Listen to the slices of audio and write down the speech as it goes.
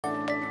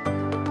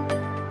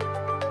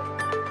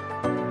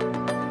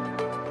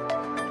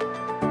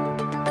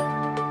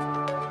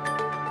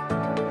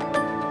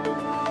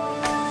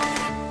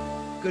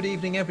Good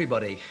evening,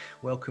 everybody.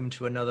 Welcome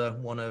to another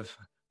one of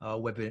our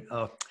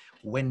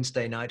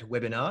Wednesday night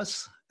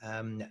webinars.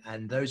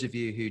 And those of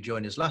you who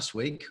joined us last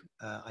week,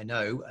 I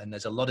know, and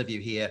there's a lot of you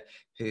here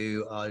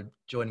who are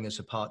joining us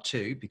for part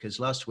two, because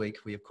last week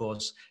we, of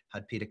course,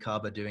 had Peter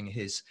Karbe doing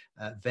his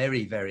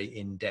very, very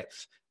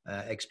in-depth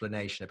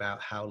explanation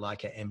about how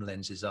Leica M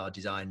lenses are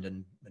designed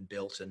and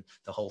built, and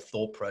the whole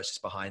thought process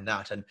behind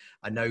that. And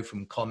I know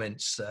from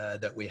comments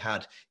that we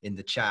had in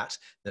the chat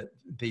that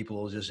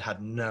people just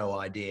had no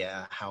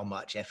idea how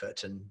much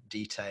effort and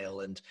detail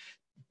and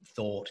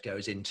thought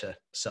goes into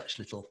such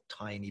little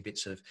tiny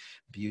bits of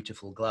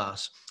beautiful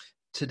glass.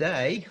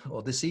 Today,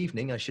 or this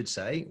evening I should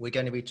say, we're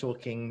going to be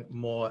talking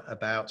more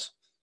about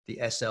the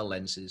SL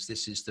lenses.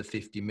 This is the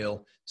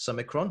 50mm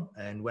Summicron,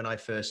 and when I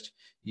first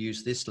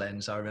used this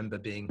lens, I remember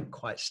being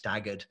quite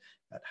staggered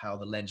at how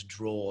the lens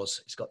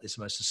draws. It's got this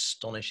most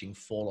astonishing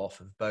fall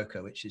off of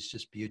bokeh, which is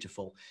just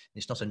beautiful.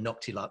 It's not a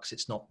Noctilux,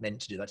 it's not meant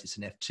to do that, it's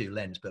an f2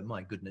 lens, but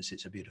my goodness,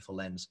 it's a beautiful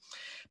lens.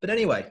 But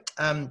anyway,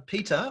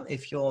 Peter,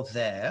 if you're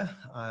there,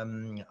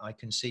 I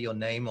can see your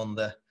name on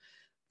the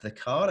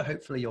card.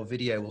 Hopefully your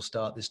video will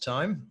start this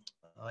time.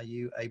 Are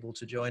you able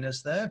to join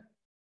us there?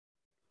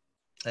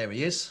 There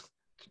he is.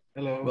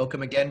 Hello.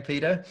 Welcome again,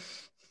 Peter.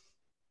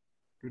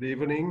 Good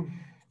evening.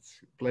 It's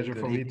a pleasure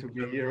for me to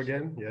be here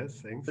again. Yes,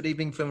 thanks. Good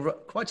evening from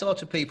quite a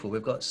lot of people.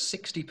 We've got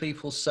 60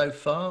 people so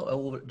far,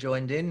 all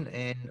joined in,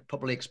 and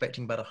probably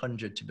expecting about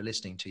 100 to be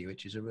listening to you,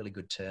 which is a really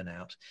good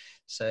turnout.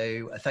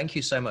 So thank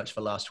you so much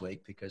for last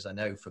week, because I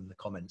know from the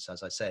comments,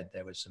 as I said,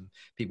 there were some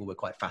people who were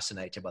quite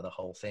fascinated by the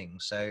whole thing.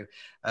 So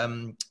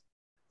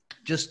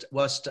just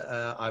whilst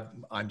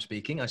I'm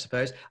speaking, I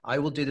suppose, I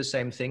will do the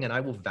same thing, and I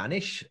will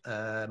vanish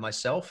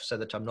myself so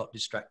that I'm not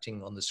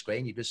distracting on the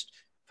screen. You just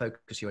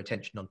focus your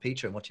attention on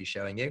Peter and what he's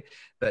showing you.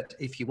 But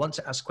if you want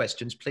to ask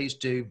questions, please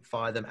do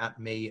fire them at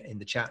me in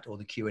the chat or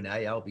the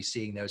Q&A. I'll be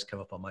seeing those come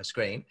up on my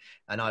screen,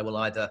 and I will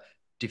either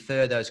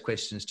defer those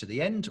questions to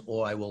the end,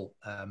 or I will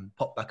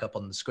pop back up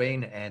on the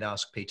screen and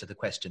ask Peter the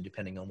question,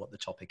 depending on what the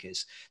topic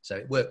is. So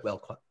it worked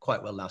well,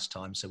 quite well last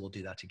time, so we'll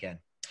do that again.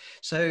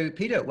 So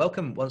Peter,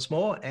 welcome once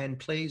more, and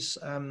please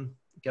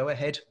go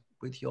ahead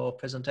with your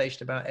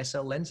presentation about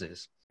SL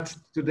lenses.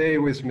 Today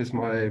with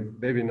my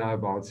webinar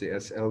about the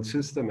SL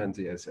system and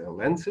the SL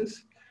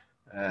lenses.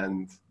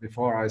 And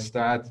before I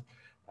start,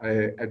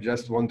 I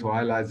just want to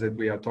highlight that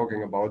we are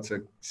talking about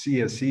the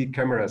CSC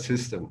camera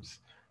systems.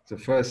 The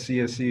first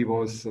CSC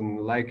was an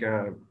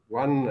Leica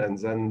 1, and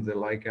then the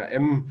Leica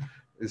M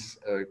is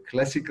a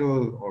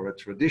classical or a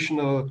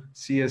traditional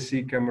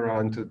CSC camera,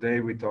 and today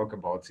we talk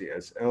about the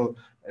SL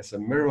as a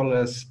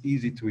mirrorless,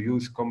 easy to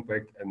use,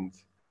 compact, and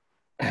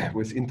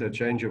with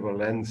interchangeable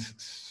lens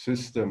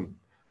system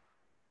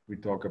we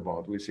talk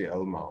about with the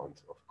L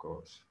mount, of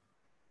course.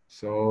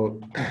 So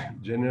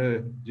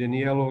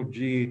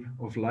genealogy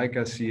of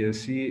Leica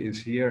CSC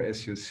is here,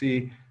 as you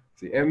see,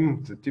 the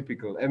M, the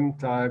typical M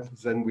type,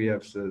 then we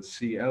have the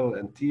CL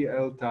and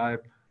TL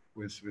type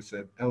with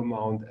the L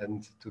mount,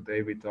 and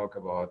today we talk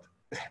about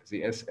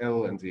the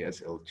SL and the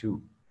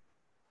SL2.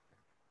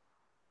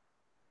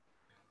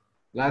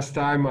 Last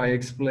time I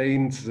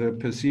explained the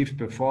perceived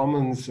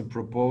performance, a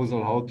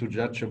proposal how to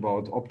judge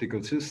about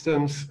optical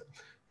systems.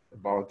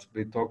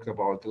 We talked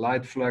about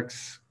light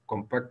flux,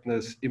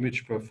 compactness,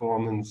 image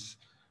performance,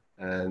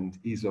 and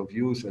ease of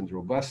use and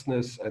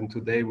robustness. And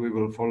today we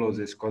will follow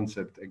this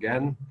concept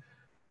again.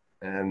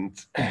 And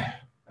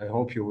I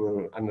hope you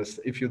will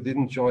understand. If you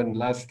didn't join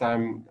last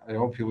time, I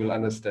hope you will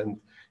understand,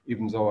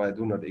 even though I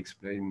do not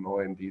explain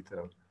more in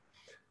detail.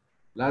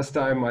 Last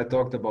time I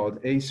talked about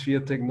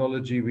A-sphere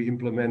technology. We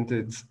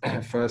implemented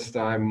first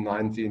time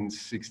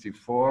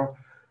 1964,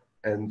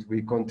 and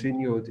we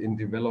continued in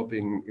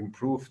developing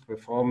improved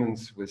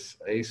performance with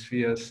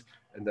A-spheres.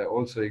 And I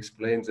also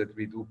explained that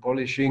we do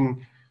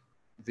polishing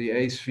the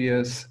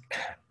A-spheres,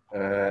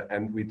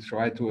 and we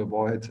try to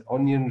avoid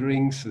onion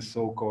rings, the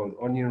so-called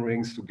onion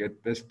rings, to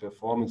get best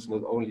performance,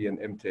 not only in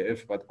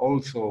MTF, but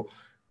also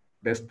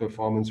best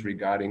performance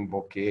regarding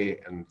bokeh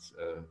and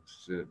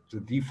the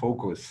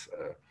defocus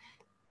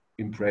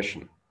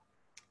impression.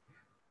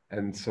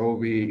 And so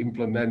we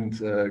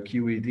implement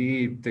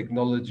QED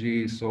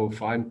technology, so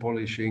fine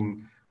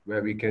polishing,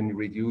 where we can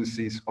reduce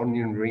these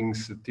onion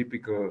rings, the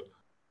typical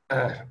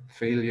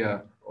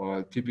failure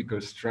or typical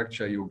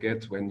structure you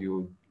get when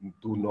you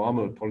do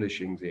normal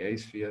polishing the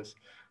A-spheres.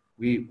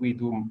 We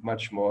do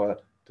much more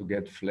to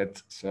get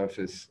flat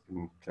surface.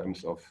 In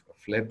terms of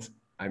flat,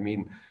 I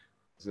mean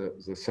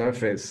the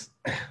surface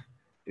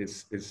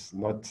is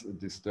not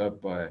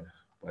disturbed by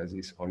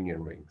these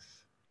onion rings.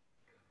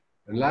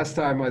 And last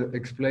time I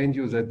explained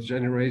you that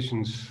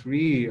generation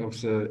 3 of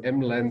the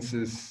M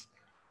lenses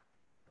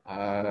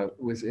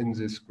within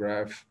this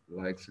graph,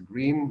 like the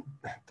green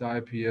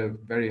type here,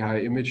 very high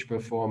image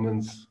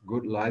performance,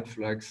 good light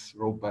flux,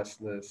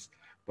 robustness,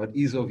 but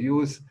ease of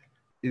use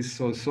is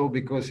so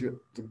because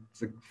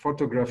the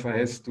photographer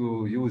has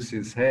to use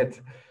his head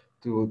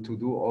to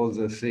do all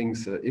the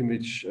things, the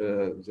image,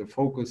 the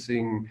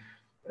focusing,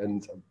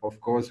 and of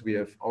course we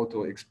have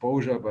auto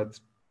exposure, but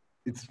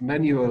it's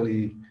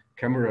manually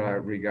camera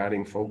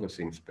regarding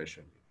focusing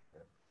especially.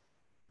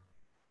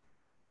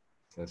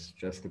 That's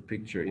just a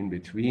picture in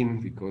between,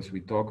 because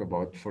we talk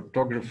about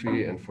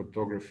photography, and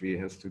photography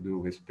has to do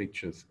with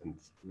pictures, and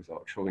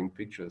without showing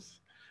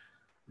pictures,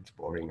 it's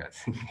boring, I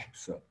think.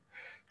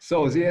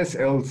 So the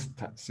SL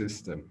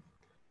system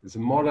is a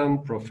modern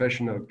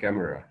professional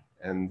camera,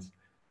 and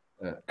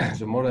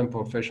the modern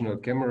professional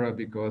camera,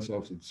 because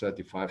of its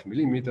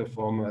 35mm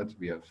format,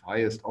 we have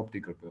highest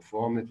optical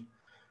performance.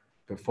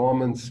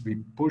 We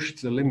pushed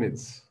the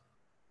limits,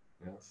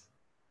 yes,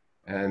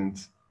 and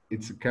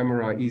it's a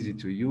camera easy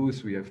to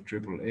use. We have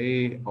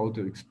AAA,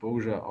 auto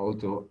exposure,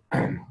 auto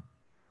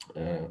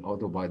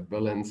white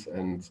balance,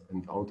 and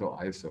auto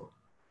ISO.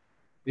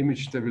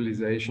 Image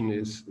stabilization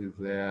is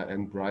there,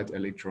 and bright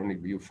electronic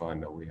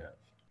viewfinder we have.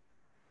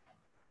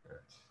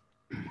 Yes.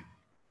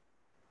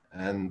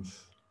 And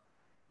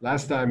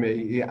last time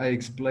I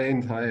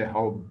explained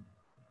how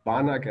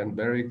Barnack and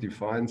Berwick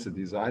defines the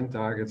design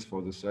targets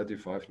for the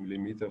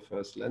 35mm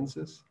first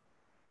lenses.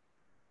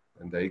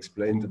 And they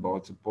explained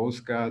about the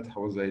postcard,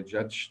 how they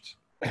judged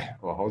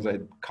or how they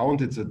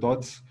counted the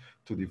dots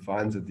to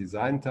define the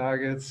design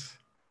targets.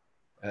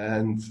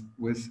 And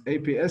with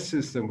APS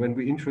system, when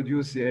we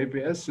introduced the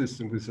APS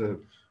system with a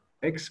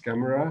X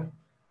camera,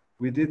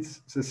 we did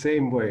the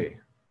same way,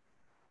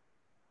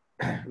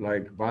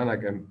 like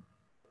Barnack and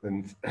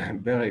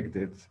Berwick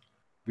did.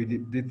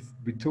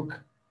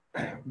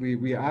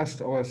 We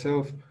asked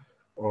ourselves,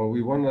 or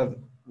we wondered,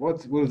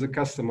 what will the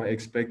customer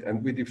expect?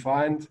 And we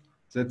defined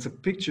that the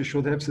picture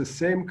should have the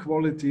same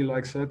quality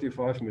like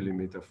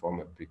 35mm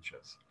format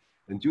pictures.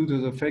 And due to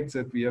the fact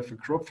that we have a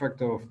crop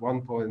factor of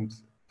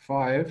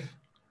 1.5,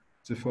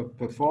 the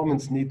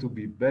performance need to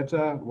be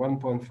better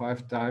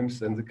 1.5 times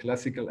than the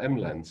classical M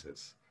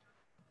lenses.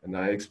 And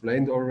I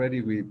explained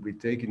already, we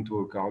take into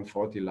account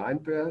 40 line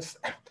pairs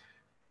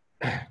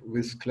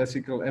with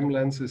classical M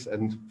lenses,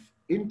 and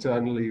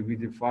internally we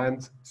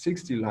defined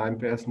 60 line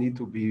pairs need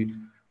to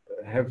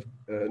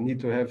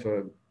have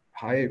a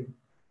high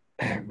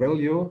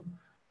value,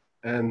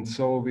 and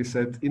so we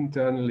said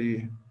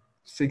internally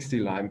 60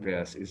 line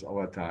pairs is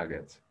our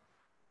target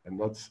and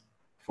not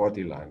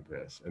 40 line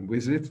pairs. And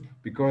with it,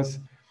 because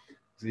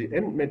the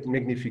end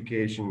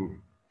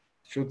magnification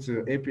should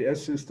the APS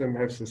system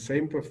have the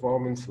same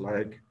performance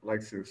like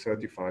the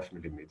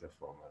 35mm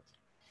format.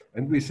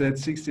 And we said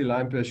 60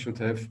 line pairs should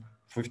have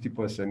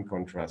 50%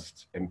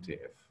 contrast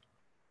MTF.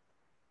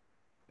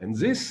 And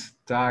this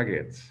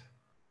target,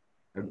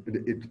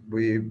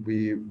 we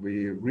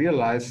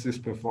realized this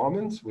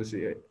performance with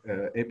the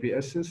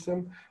APS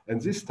system,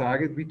 and this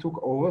target we took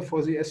over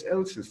for the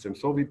SL system.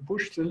 So we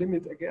pushed the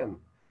limit again.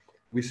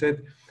 We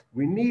said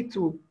we need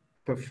to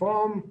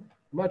perform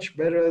much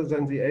better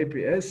than the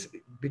APS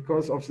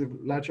because of the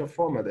larger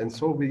format. And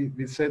so we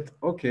said,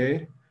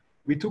 okay,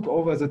 we took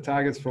over the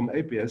targets from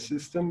APS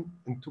system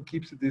and to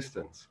keep the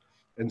distance.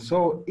 And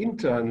so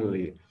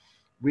internally,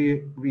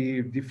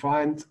 we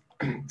defined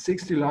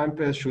 60 line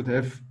pairs should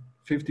have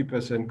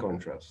 50%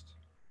 contrast.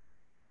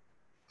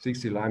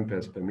 60 line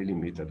pairs per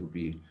millimeter to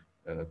be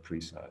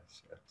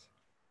precise. Yes.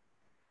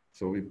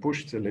 So we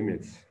pushed the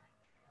limits.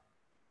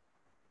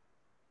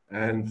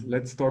 And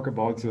let's talk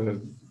about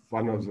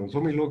one of the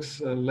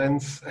Summilux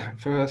lens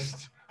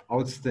first.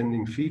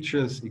 Outstanding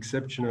features,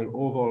 exceptional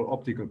overall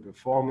optical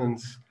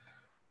performance,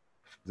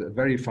 the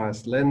very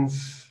fast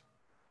lens,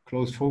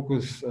 close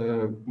focus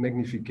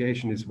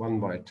magnification is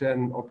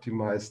 1/10,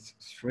 optimized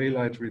stray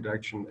light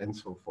reduction, and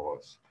so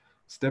forth.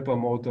 Stepper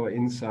motor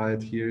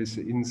inside, here is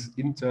the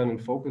internal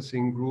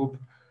focusing group.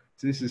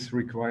 This is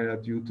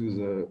required due to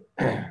the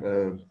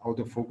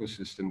autofocus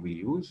system we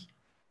use.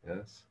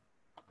 Yes.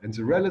 And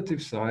the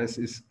relative size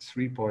is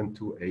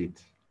 3.28.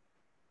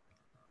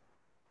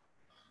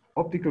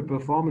 Optical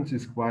performance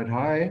is quite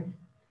high.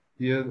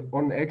 Here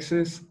on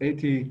axis,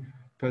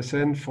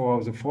 80%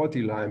 for the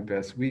 40 line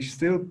pairs. We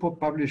still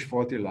publish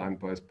 40 line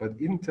pairs, but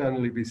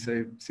internally we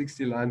say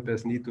 60 line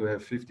pairs need to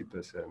have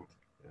 50%.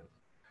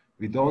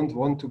 We don't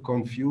want to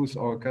confuse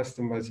our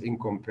customers in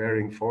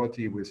comparing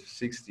 40 with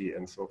 60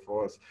 and so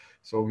forth.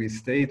 So we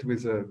stayed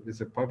with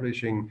a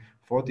publishing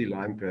 40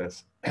 line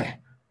pairs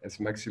as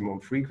maximum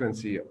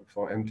frequency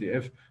for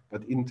MTF,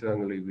 but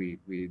internally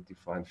we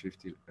define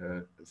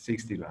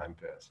 60 line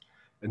pairs.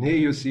 And here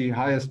you see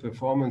highest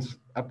performance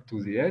up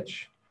to the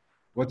edge.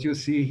 What you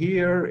see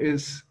here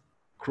is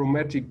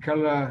chromatic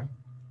color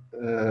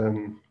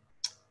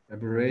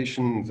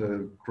aberration,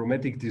 the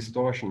chromatic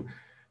distortion.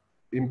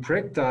 In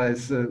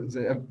practice,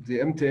 the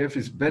MTF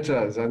is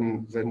better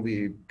than we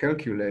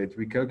calculate.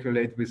 We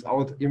calculate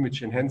without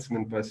image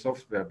enhancement by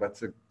software, but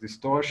the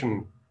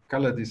distortion,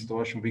 color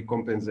distortion, we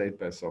compensate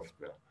by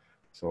software.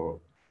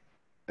 So,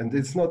 and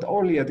it's not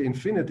only at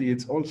infinity,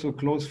 it's also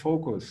close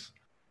focus.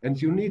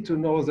 And you need to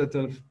know that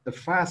a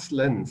fast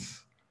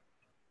lens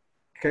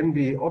can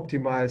be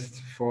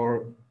optimized for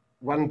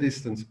one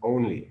distance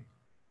only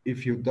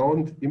if you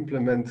don't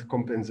implement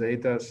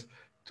compensators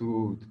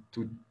to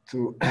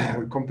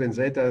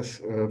compensators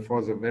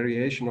for the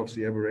variation of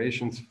the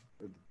aberrations,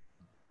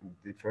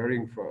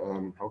 differing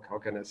from, how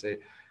can I say,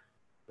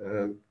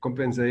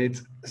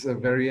 compensate the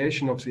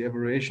variation of the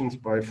aberrations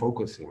by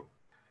focusing.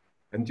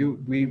 And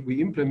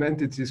we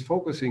implemented this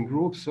focusing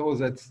group so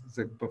that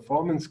the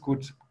performance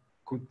could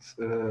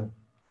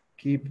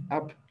keep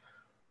up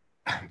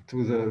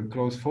to the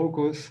close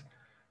focus,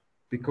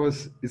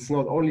 because it's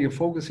not only a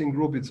focusing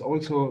group, it's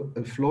also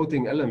a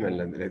floating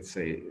element, let's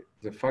say,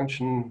 the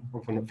function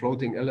of a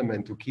floating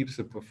element to keep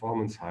the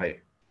performance high.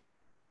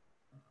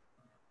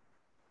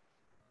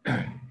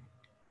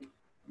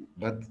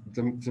 But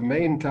the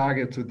main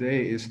target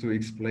today is to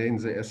explain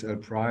the SL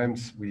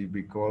primes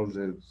we call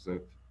the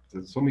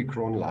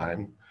summicron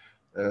line.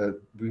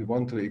 We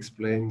want to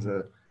explain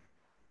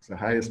the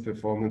highest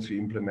performance we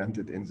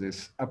implemented in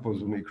this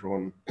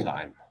aposummicron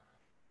line.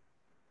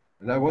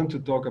 And I want to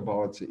talk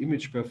about the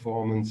image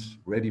performance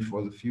ready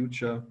for the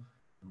future,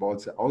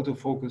 about the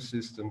autofocus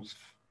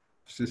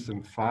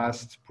system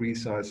fast,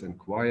 precise, and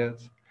quiet,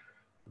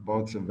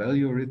 about the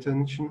value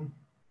retention,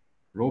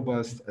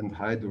 robust and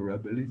high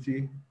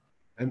durability,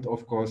 and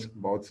of course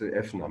about the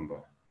F number.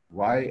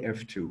 Why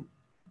F2?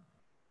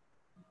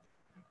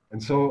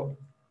 And so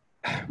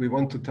we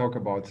want to talk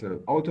about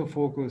the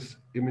autofocus,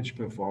 image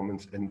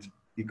performance, and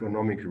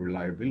economic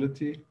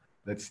reliability.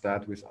 Let's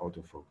start with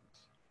autofocus.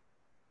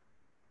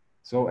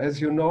 So as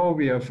you know,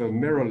 we have a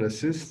mirrorless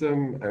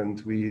system,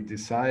 and we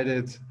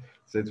decided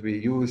that we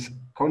use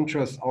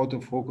contrast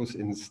autofocus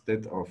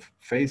instead of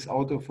phase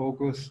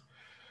autofocus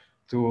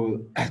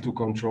to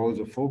control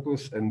the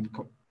focus. And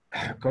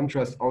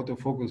contrast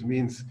autofocus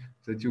means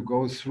that you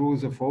go through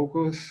the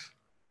focus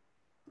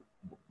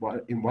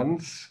in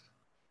once,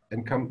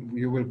 and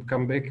you will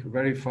come back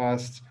very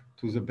fast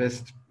to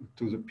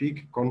the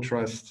peak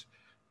contrast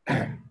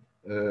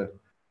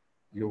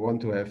you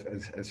want to have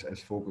as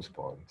focus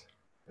point.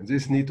 And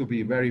this need to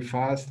be very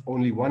fast,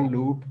 only one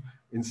loop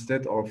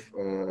instead of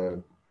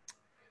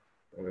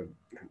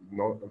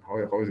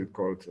how is it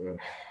called?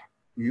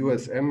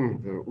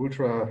 USM, the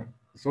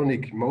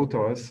ultrasonic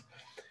motors.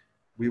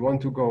 We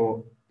want to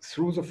go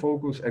through the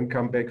focus and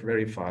come back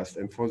very fast.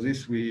 And for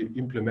this, we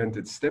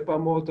implemented stepper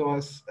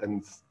motors.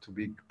 And to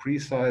be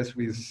precise,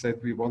 we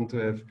said we want to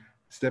have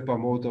stepper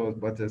motors,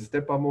 but the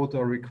stepper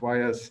motor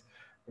requires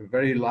a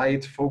very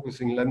light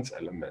focusing lens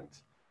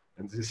element.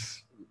 And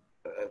this,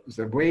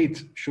 the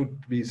weight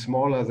should be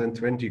smaller than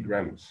 20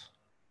 grams.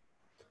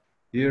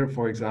 Here,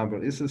 for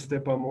example, is a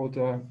stepper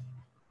motor.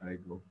 I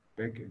go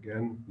back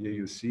again. Here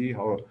you see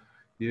how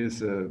here's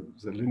the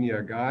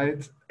linear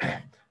guide,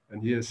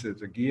 and here's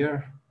the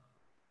gear.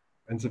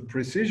 And the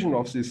precision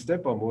of this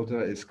stepper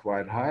motor is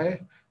quite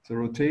high. The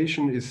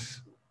rotation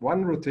is,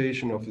 one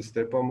rotation of the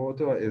stepper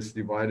motor is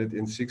divided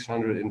in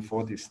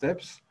 640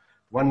 steps.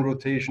 One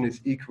rotation is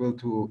equal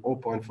to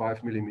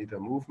 0.5 millimeter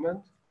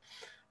movement.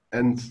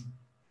 And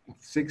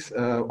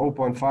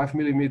 0.5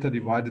 millimeter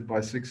divided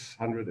by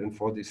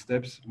 640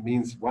 steps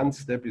means one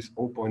step is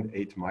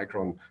 0.8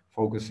 micron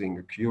focusing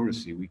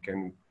accuracy we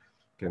can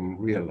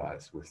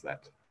realize with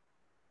that.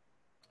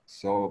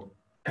 So,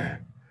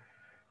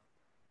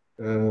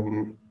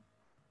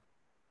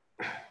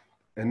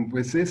 and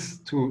with this,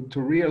 to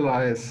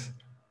realize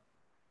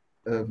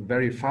a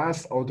very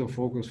fast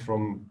autofocus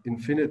from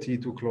infinity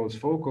to close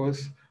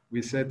focus,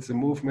 we said the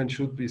movement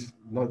should be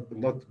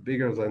not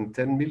bigger than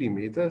 10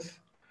 millimeters.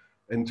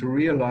 And to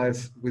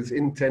realize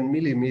within 10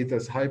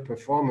 millimeters high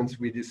performance,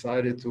 we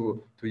decided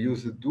to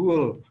use a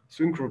dual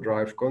synchro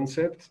drive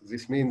concept.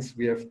 This means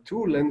we have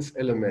two lens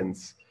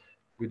elements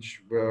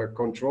which were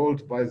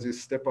controlled by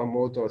these stepper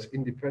motors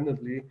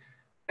independently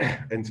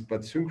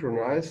but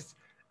synchronized.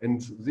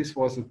 And this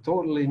was a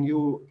totally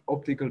new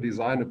optical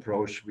design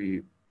approach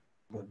we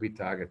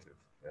targeted.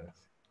 Yes,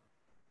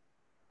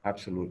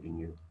 absolutely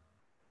new.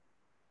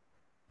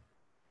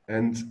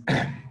 And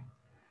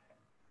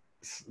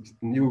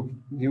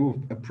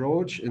new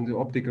approach in the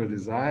optical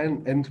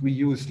design, and we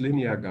use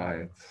linear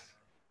guides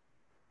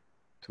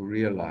to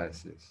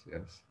realize this.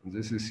 Yes, and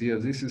this is here.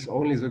 This is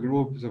only the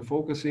group, the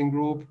focusing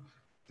group.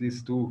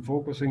 These two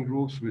focusing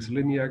groups with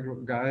linear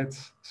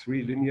guides,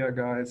 3 linear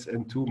guides,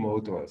 and 2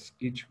 motors.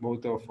 Each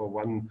motor for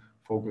one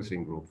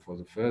focusing group, for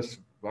the first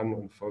one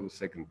and for the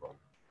second one.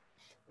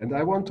 And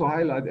I want to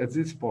highlight at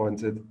this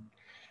point that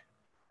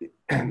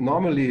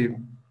normally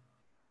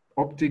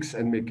optics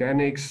and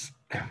mechanics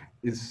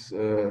is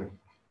a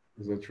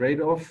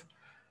trade-off,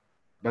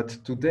 but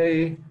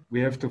today we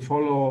have to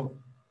follow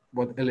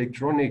what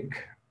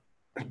electronic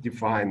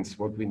defines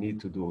what we need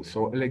to do.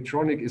 So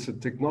electronic is a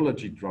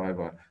technology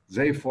driver.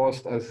 They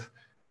forced us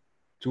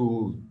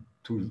to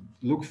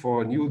look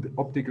for new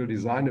optical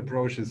design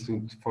approaches,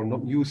 for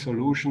new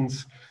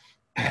solutions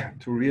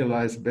to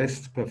realize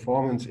best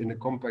performance in a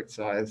compact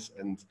size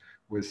and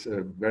with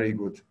a very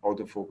good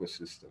autofocus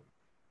system.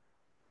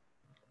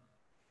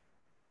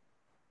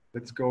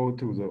 Let's go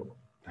to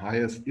the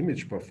highest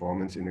image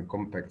performance in a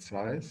compact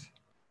size.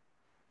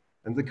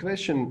 And the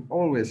question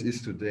always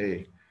is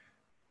today,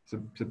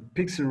 the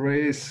pixel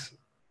race,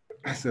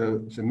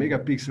 the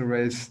megapixel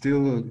race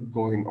still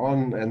going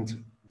on.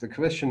 And the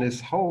question is,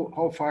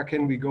 how far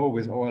can we go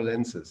with our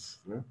lenses?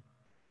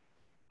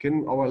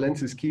 can our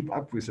lenses keep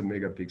up with the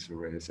megapixel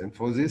rays? And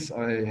for this,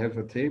 I have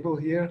a table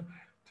here.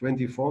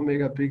 24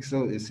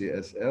 megapixel is the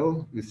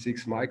SL with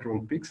 6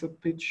 micron pixel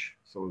pitch,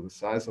 so the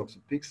size of the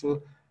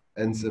pixel,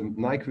 and the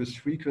Nyquist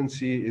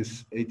frequency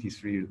is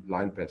 83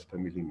 line pairs per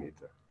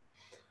millimeter.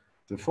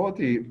 The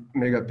 40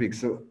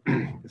 megapixel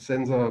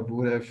sensor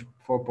would have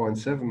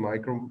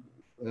 4.7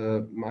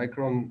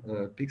 micron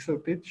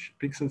pixel pitch,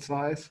 pixel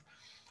size,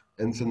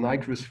 and the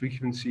Nyquist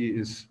frequency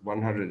is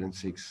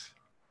 106.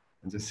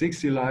 And the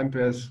 60 line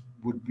pairs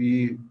would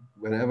be,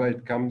 whenever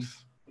it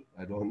comes,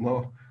 I don't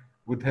know,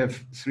 would have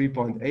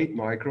 3.8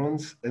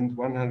 microns and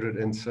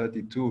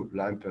 132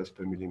 line pairs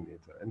per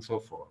millimeter, and so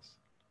forth.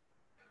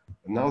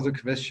 And now the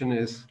question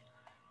is,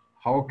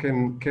 how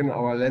can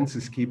our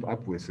lenses keep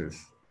up with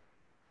this?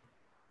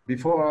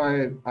 Before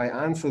I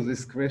answer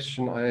this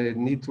question, I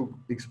need to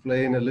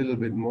explain a little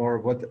bit more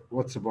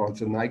what's about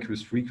the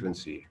Nyquist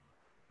frequency.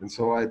 And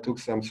so I took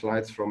some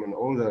slides from an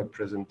older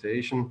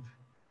presentation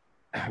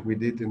we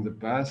did in the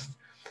past.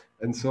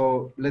 And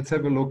so let's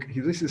have a look.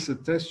 This is a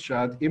test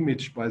chart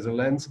imaged by the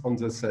lens on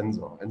the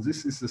sensor. And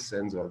this is the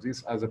sensor.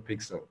 These are the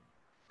pixel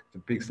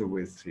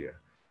widths here.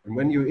 And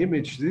when you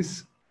image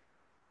this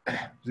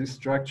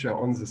structure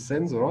on the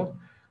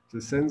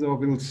sensor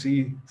will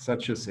see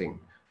such a thing.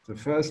 The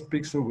first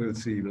pixel will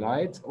see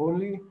light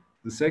only.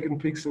 The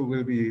second pixel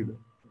will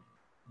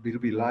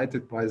be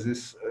lighted by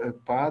this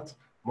part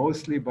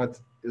mostly,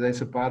 but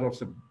there's a part of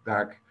the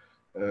dark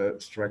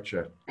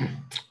structure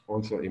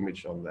also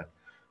imaged on that.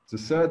 The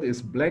third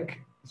is black.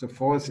 The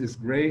fourth is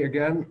gray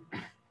again,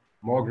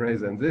 more gray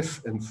than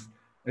this,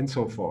 and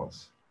so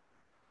forth.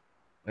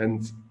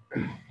 And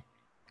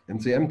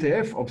the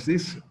MTF of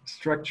this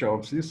structure,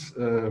 of this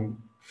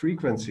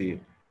frequency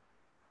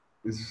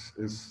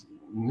is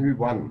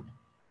nu1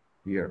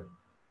 here,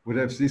 would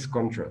have this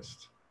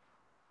contrast,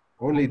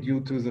 only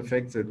due to the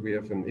fact that we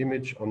have an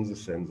image on the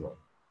sensor.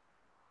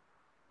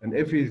 And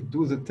if we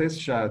do the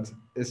test chart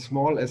as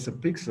small as a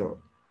pixel,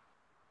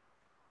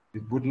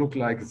 it would look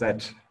like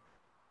that.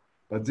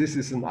 But this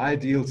is an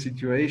ideal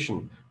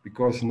situation,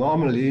 because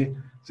normally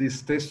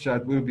this test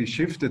chart will be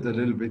shifted a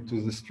little bit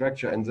to the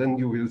structure, and then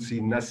you will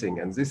see nothing.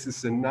 And this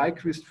is the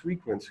Nyquist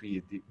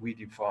frequency we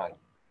define.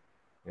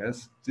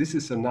 Yes, this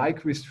is a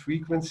Nyquist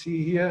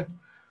frequency here.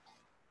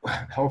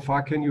 How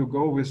far can you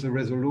go with the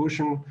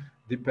resolution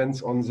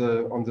depends on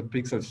the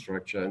pixel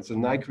structure. And the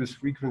Nyquist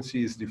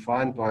frequency is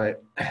defined by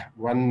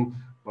 1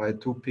 by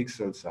 2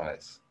 pixel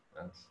size.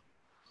 Yes.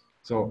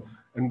 So,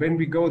 and when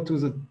we go to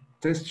the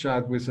test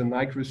chart with a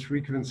Nyquist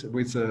frequency,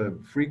 with a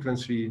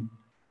frequency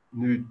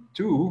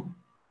nu2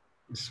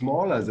 is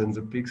smaller than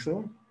the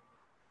pixel,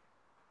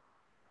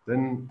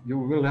 then you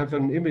will have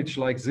an image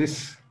like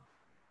this.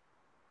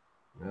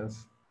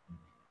 Yes.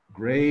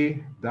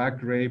 Gray,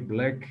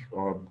 black,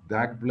 or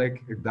dark black,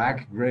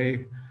 dark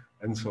gray,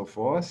 and so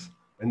forth.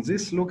 And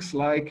this looks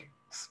like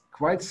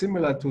quite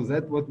similar to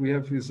that what we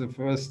have with the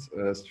first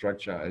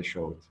structure I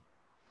showed.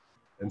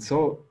 And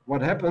so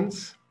what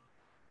happens?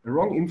 The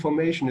wrong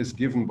information is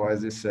given by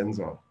this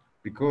sensor,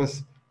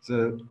 because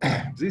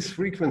this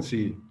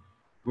frequency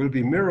will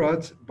be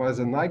mirrored by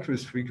the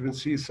Nyquist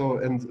frequency,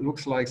 and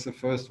looks like the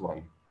first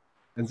one.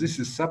 And this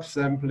is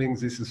subsampling,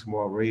 this is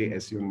Moiré,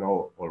 as you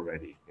know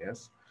already,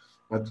 yes?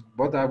 But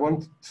what I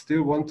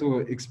still want to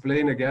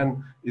explain again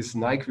is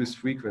Nyquist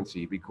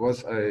frequency,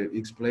 because I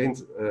explained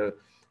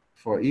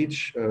for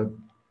each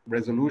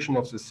resolution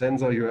of the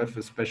sensor, you have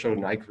a special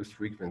Nyquist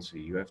frequency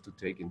you have to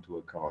take into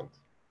account.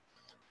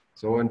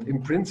 So, and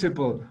in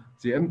principle,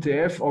 the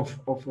MTF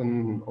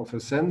of a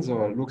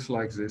sensor looks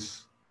like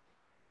this.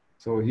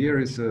 So here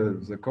is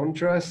the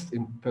contrast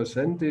in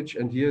percentage,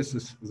 and here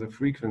is the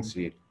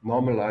frequency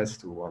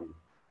normalized to 1.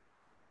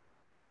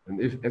 And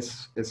if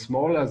as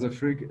small as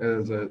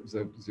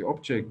the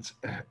object,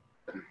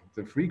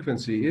 the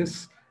frequency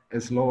is,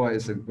 as lower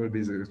as it will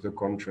be the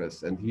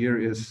contrast. And here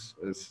is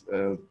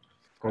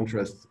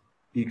contrast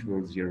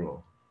equals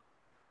 0.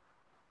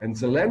 And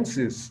the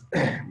lenses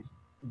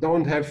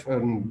don't have,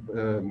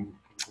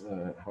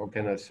 how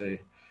can I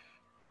say,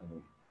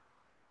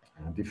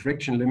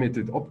 diffraction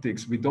limited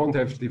optics. We don't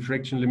have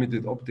diffraction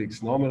limited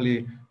optics.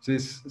 Normally,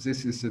 this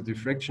is a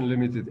diffraction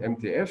limited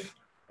MTF,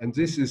 and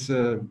this is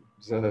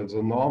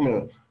the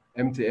normal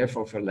MTF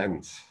of a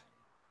lens.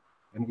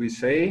 And we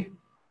say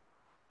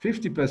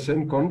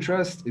 50%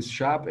 contrast is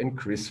sharp and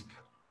crisp,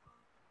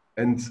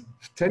 and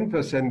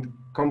 10%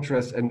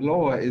 contrast and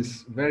lower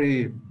is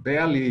very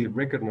barely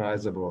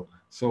recognizable,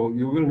 so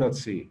you will not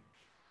see.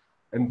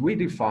 And we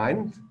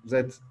defined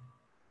that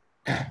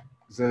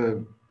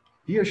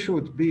here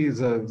should be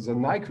the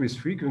Nyquist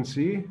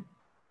frequency,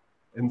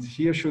 and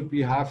here should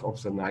be half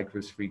of the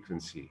Nyquist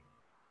frequency.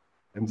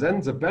 And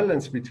then the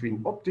balance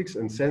between optics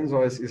and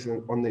sensors is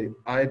on the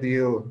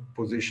ideal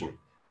position.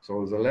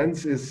 So the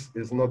lens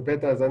is not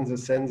better than the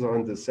sensor,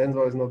 and the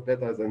sensor is not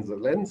better than the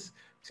lens.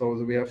 So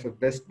we have a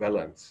best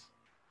balance.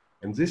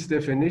 And this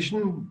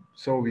definition,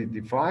 so we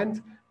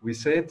defined, we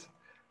said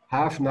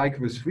half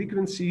Nyquist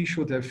frequency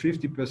should have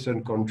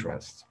 50%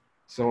 contrast.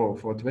 So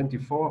for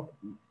 24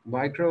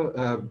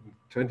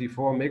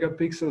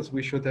 megapixels,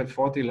 we should have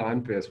 40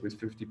 line pairs with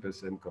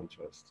 50%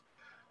 contrast.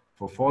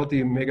 For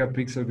 40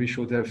 megapixel, we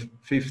should have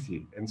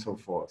 50 and so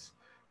forth.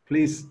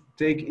 Please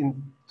take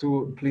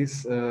into,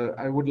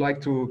 I would like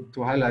to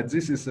highlight,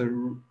 this is a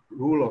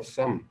rule of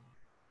thumb.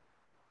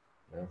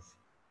 Yes.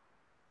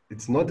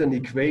 It's not an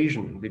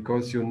equation,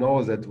 because you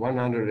know that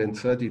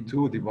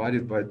 132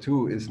 divided by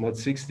 2 is not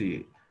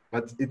 60,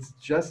 but it's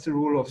just a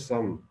rule of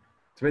thumb.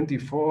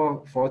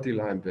 24, 40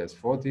 line pairs,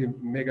 40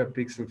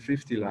 megapixel,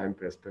 50 line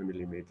pairs per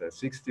millimeter,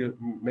 60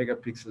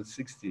 megapixel,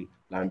 60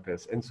 line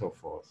pairs, and so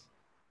forth.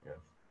 Yes.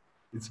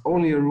 It's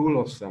only a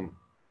rule of thumb.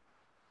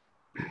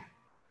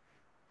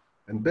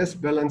 And best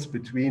balance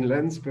between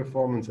lens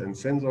performance and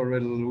sensor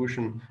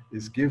resolution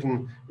is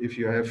given if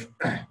you have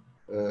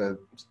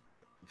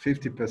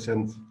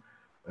 50%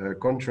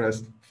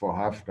 contrast for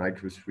half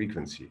Nyquist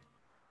frequency.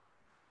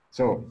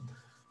 So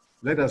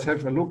let us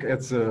have a look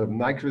at the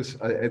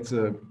Nyquist, at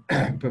the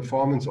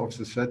performance of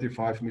the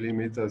 35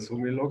 millimeter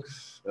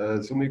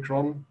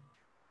Summicron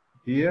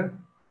here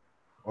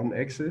on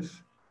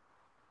axis.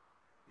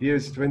 Here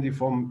is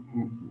 24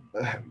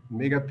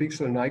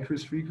 megapixel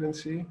Nyquist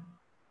frequency,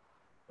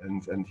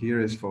 and here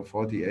is for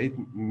 48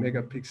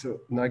 megapixel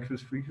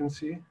Nyquist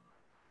frequency.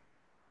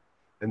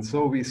 And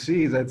so we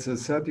see that the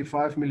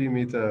 35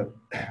 millimeter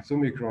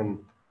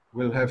Summicron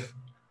will have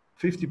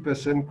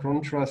 50%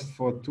 contrast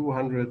for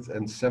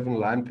 207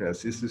 line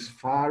pairs. This is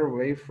far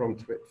away from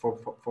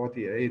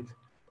 48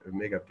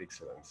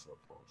 megapixel and so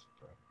forth.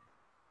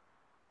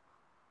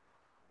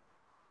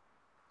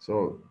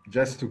 So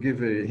just to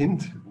give a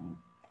hint,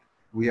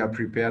 we are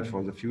prepared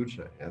for the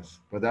future, yes.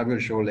 But I will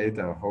show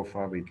later how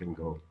far we can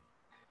go.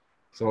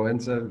 So,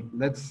 and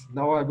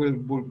now I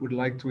would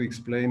like to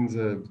explain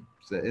the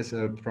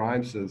SL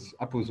primes, the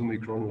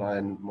Summicron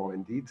line more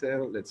in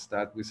detail. Let's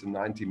start with the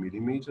 90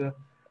 millimeter.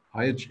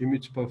 High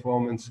image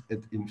performance at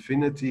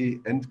infinity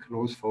and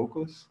close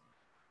focus.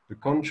 The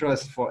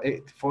contrast for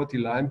 40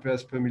 line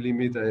pairs per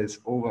millimeter is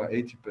over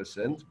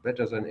 80%,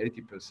 better than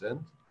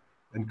 80%.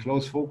 And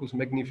close focus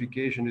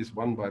magnification is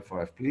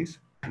 1/5, please.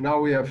 Now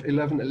we have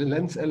 11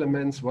 lens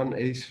elements, 1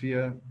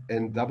 A-sphere,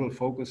 and double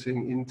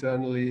focusing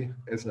internally,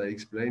 as I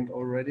explained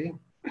already.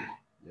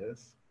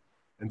 Yes.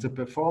 And the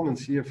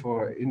performance here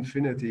for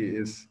infinity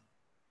is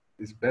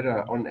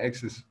better on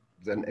axis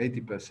than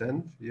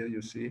 80%. Here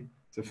you see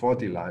the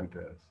 40 line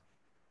pairs.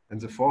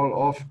 And the fall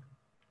off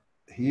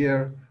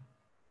here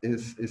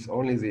is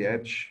only the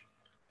edge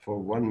for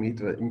 1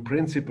 meter. In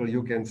principle,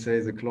 you can say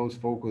the close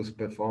focus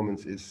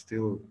performance is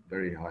still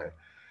very high.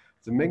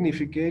 The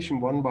magnification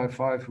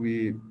 1/5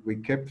 we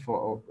kept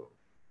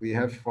we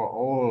have for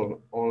all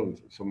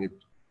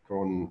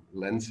Summicron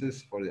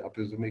lenses for the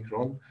upper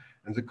Summicron,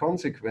 and the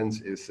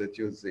consequence is that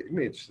the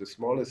image, the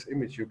smallest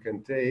image you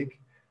can take,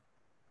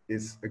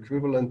 is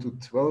equivalent to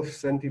 12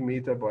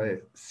 centimeter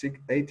by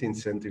 18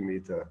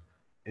 centimeter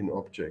in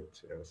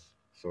object. Yes,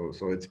 so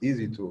it's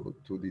easy to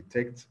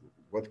detect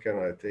what can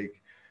I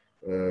take,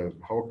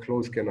 how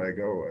close can I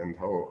go, and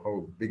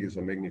how big is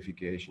the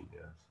magnification.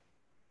 Yes.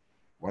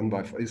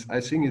 1/5 I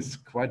think it's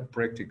quite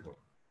practical.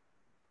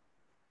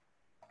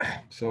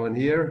 So, and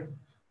here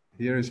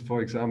is,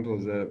 for example,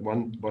 the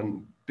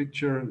one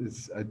picture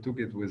I took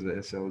it with the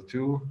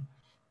SL2,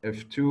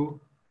 f2,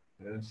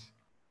 yes,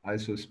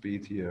 ISO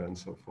speed here and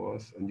so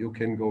forth, and you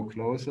can go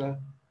closer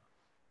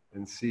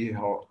and see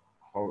how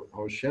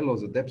shallow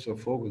the depth of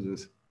focus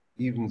is,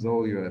 even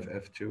though you have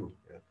f2.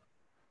 Yeah.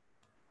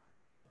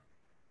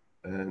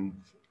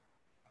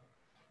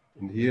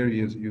 And here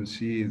you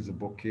see the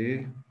bokeh.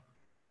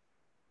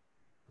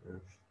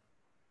 Yes.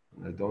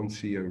 I don't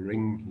see a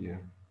ring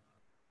here,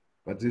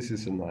 but this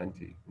is a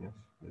 90. Yes,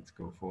 let's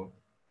go for it.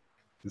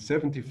 The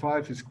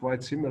 75 is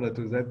quite similar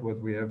to that what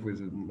we have with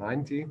the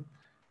 90.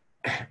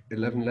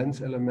 11 lens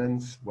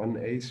elements, 1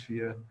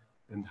 A-sphere,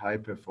 and high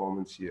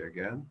performance here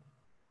again.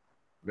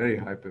 Very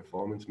high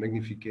performance.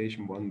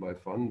 Magnification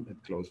 1/1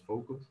 at close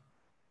focus.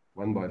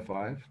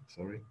 1/5,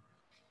 sorry.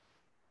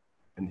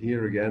 And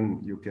here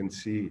again, you can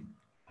see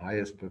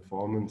highest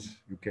performance.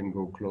 You can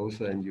go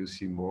closer and you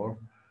see more.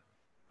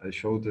 I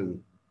showed a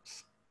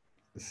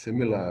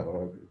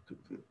similar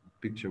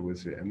picture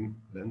with the M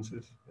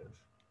lenses. Yes.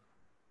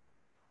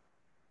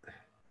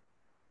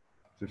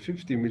 The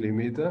 50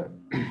 millimeter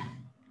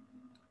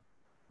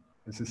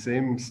is the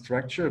same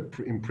structure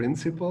in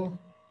principle,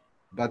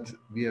 but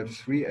we have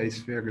 3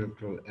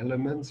 aspherical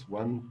elements,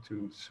 1,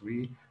 2,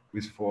 3,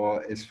 with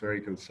 4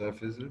 aspherical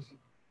surfaces.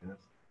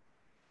 Yes.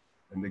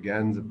 And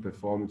again, the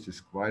performance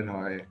is quite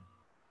high,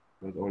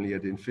 not only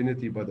at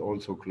infinity, but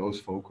also close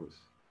focus.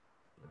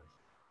 Yes.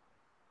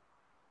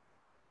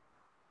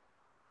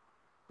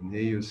 And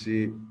here you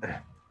see,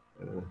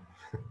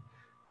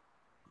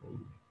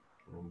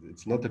 and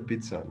it's not a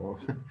pizza, no?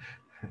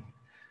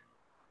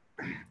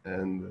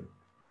 And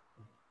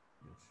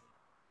yes,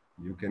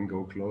 you can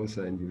go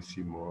closer and you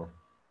see more.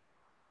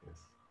 Yes.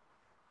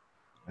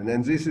 And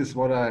then this is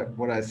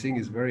what I think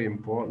is very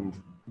important.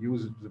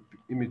 Use the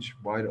image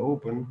wide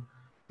open.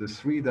 The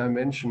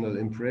 3-dimensional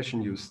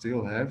impression you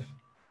still have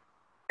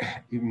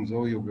even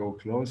though you go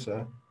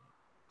closer,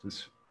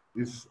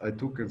 I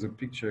took as a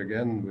picture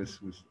again with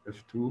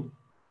f2.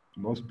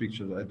 Most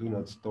pictures I do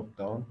not stop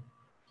down,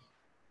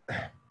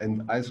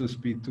 and ISO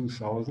speed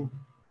 2000.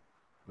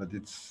 But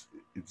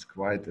it's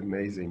quite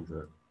amazing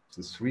the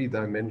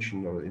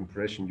three-dimensional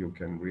impression you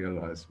can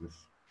realize with,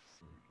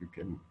 you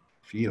can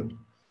feel.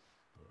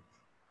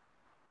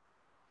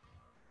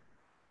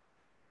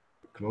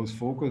 Close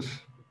focus,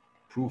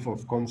 proof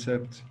of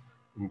concept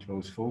in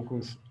close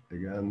focus.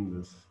 Again,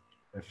 this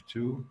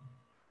f2.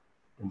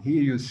 And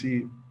here you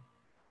see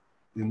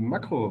in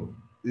macro,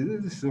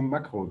 this is a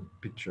macro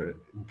picture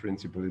in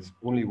principle. It's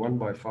only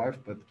 1/5,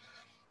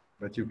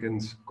 but you can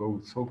go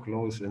so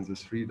close, and the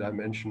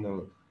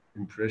three-dimensional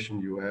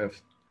impression you have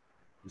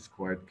is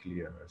quite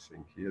clear, I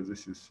think. Here,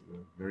 this is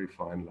a very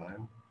fine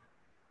line.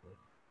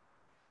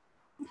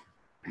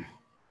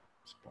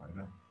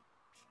 Spider.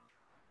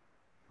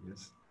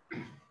 Yes.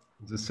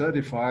 The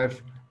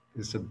 35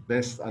 is the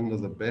best under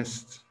the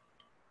best.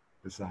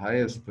 It's the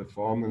highest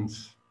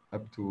performance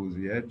up to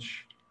the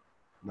edge.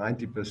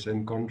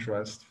 90%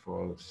 contrast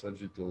for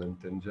sagittal and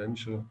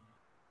tangential,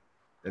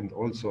 and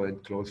also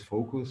at close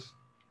focus.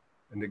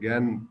 And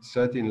again,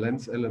 13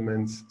 lens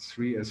elements,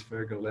 3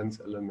 aspherical lens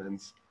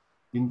elements,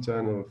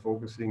 internal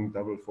focusing,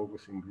 double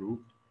focusing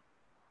group.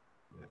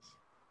 Yes.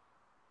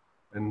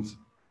 And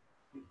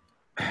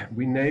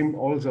we name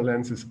all the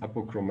lenses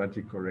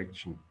apochromatic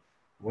correction.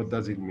 What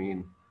does it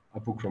mean,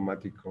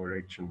 apochromatic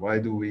correction? Why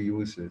do we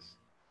use this?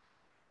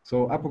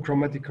 So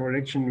apochromatic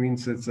correction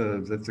means that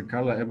the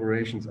color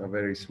aberrations are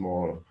very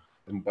small.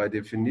 And by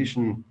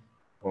definition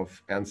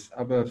of Ernst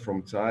Aber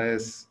from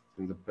Zeiss,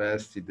 in the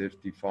past, he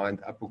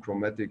defined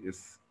apochromatic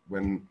is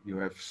when you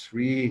have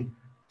 3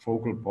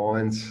 focal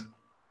points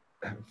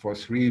for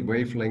 3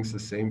 wavelengths, the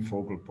same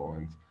focal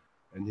point.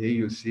 And here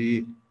you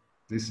see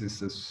this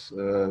is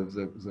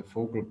the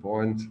focal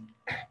point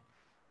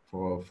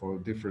for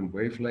different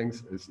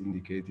wavelengths, as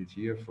indicated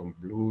here, from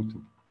blue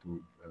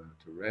to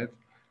red.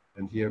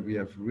 And here we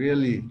have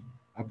really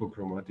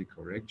apochromatic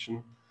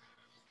correction.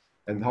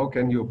 And how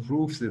can you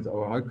prove that,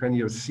 or how can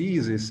you see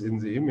this in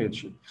the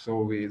image?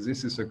 So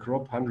this is a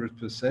crop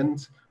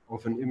 100%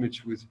 of an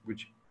image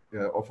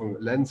of a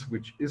lens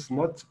which is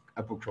not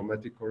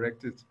apochromatic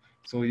corrected.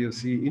 So you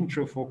see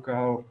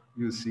intrafocal,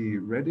 you see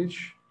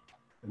reddish,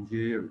 and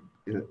here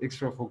in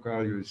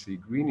extrafocal you see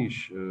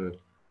greenish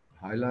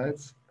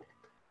highlights.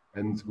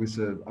 And with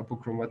the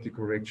apochromatic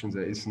correction,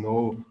 there is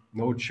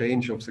no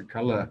change of the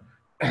color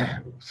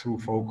through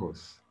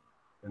focus.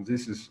 And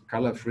this is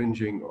color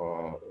fringing,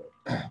 or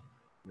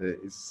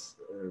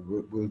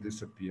will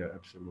disappear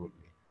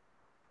absolutely.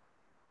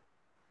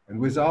 And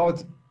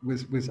without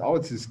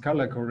this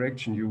color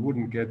correction, you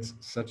wouldn't get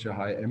such a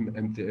high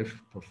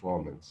MTF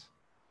performance.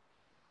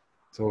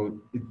 So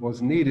it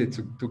was needed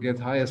to get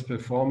highest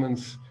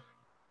performance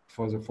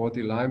for the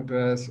 40 line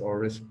pairs, or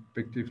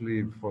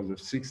respectively for the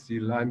 60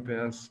 line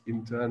pairs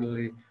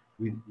internally.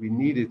 We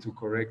needed to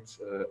correct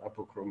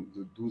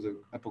do the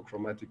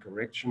apochromatic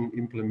correction,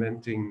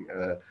 implementing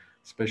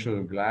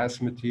special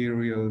glass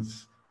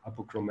materials,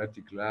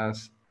 apochromatic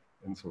glass,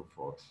 and so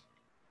forth.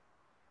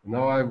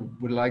 Now I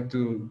would like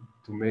to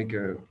make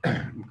a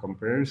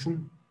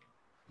comparison.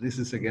 This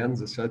is again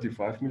the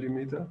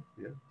 35mm,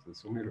 yeah, the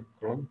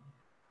Summicron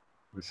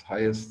with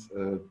highest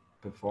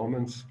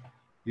performance.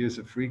 Here's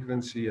a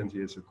frequency and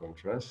here's a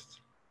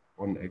contrast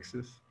on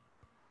axis.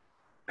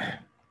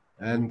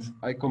 And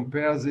I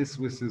compare this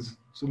with this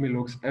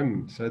Summilux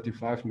M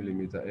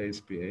 35mm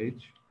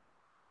ASPH.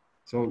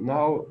 So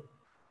now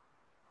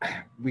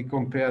we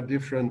compare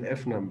different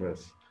F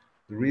numbers.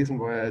 The reason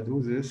why I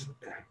do this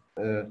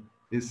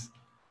is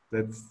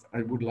that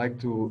I would like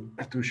to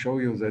show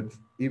you that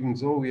even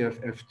though we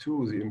have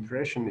F2, the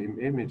impression in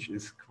image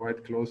is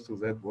quite close to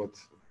that what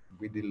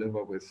we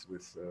deliver with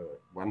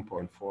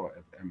 1.4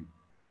 at M.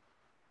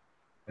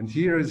 And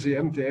here is the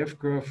MTF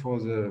curve for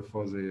the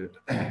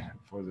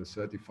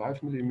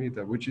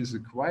 35mm, which is a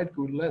quite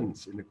good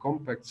lens in a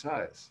compact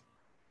size,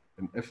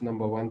 and F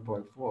number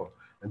 1.4.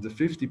 And the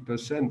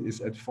 50%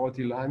 is at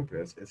 40 line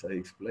pairs, as I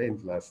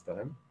explained last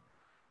time.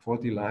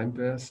 40 line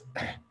pairs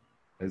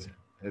has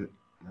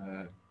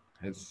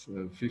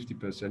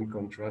 50%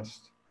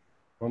 contrast.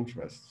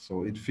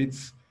 So it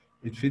fits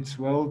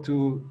well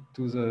to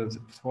the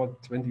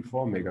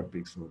 24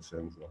 megapixel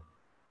sensor.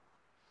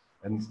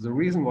 And the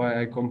reason why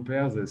I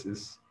compare this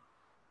is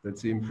that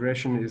the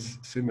impression is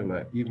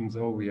similar, even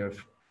though we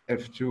have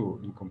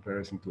F2 in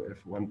comparison to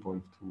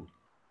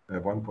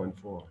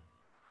F1.4.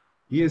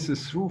 Here's the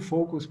through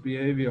focus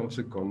behavior of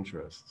the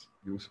contrast.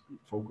 You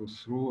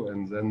focus through,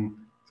 and then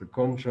the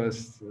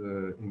contrast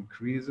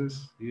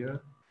increases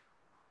here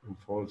and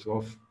falls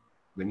off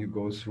when you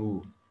go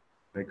through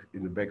back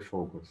in the back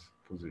focus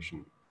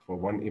position for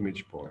one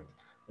image point.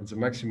 And the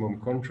maximum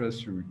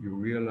contrast you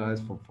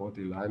realize for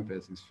 40 line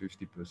pairs is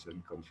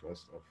 50%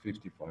 contrast, or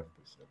 55%.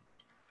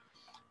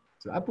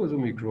 The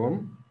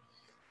Summicron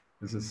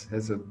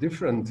has a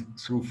different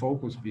through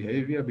focus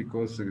behavior,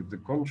 because the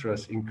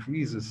contrast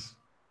increases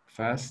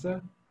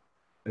faster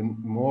and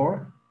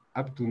more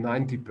up to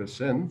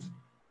 90%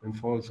 and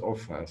falls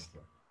off faster.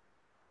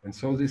 And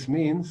so this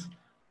means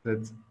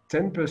that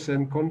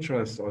 10%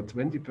 contrast or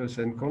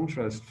 20%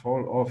 contrast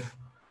fall off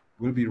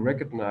will be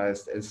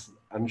recognized as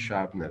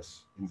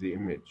unsharpness in the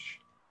image.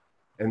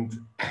 And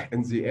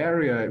the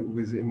area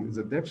within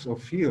the depth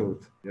of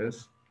field,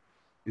 yes,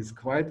 is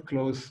quite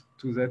close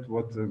to that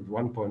what the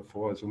 1.4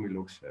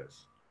 Summilux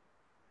has.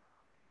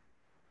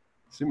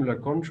 Similar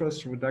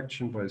contrast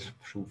reduction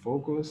through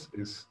focus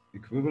is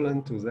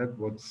equivalent to that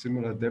what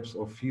similar depth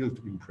of field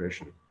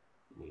impression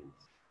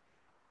means.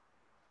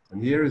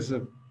 And here is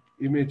an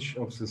image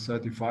of the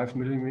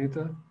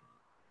 35mm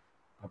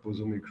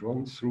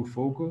Summicron through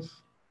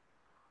focus.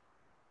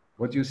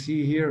 What you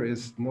see here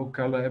is no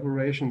color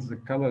aberrations. The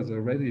color, the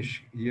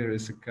reddish here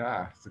is a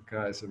car. The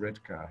car is a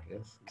red car,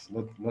 yes. It's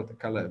not a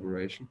color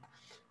aberration.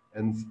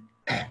 And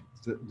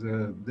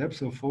the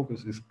depth of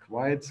focus is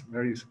quite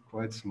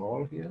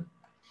small here.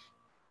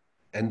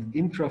 And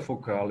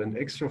intrafocal and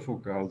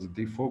extrafocal, the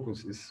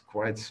defocus is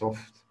quite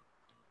soft.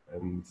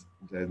 And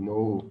there are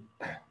no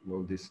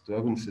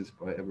disturbances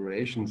by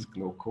aberrations,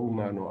 no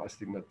coma, no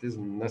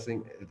astigmatism,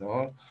 nothing at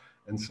all.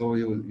 And so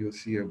you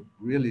see a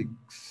really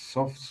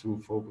soft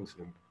through focus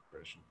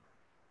impression.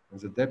 And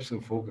the depth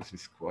of focus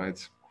is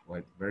quite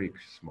very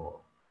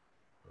small.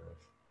 Yes.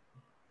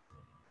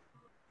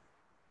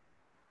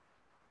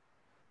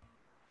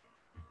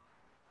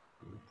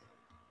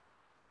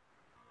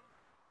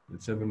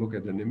 Let's have a look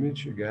at an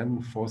image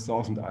again,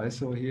 4000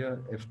 ISO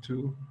here,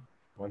 f2,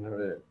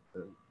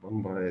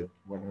 1 by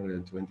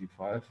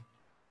 125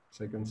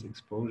 seconds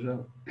exposure.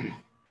 Yes.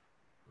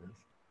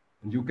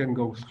 And you can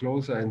go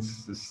closer and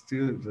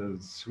still the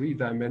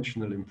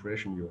three-dimensional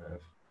impression you have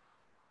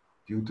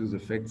due to the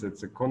fact that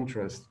the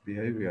contrast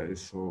behavior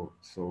is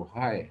so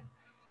high,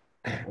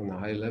 on a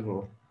high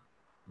level,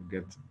 you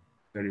get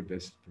very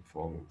best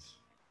performance.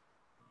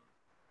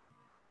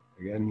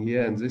 Again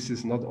here, and this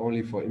is not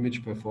only for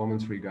image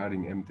performance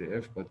regarding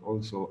MTF, but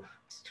also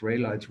stray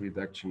light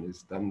reduction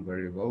is done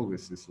very well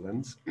with this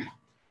lens,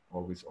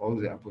 or with all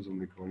the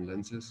Summicron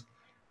lenses.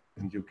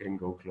 And you can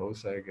go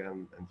closer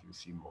again and you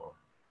see more.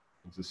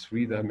 And the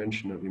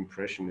three-dimensional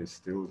impression is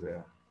still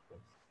there.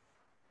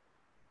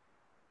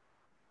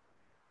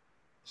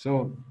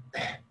 So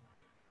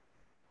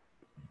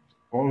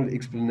all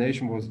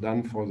explanation was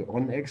done for the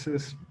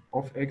on-axis.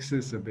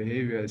 Off-axis, the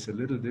behavior is a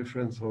little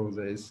different. So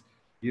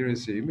here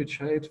is the image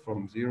height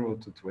from 0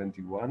 to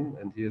 21,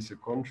 and here's the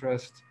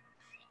contrast.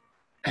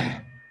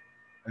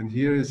 And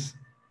here's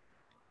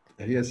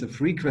a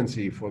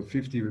frequency for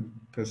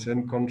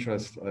 50%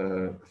 contrast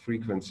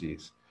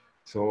frequencies.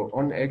 So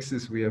on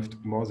axis, we have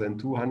more than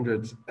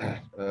 200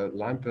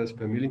 line pairs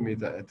per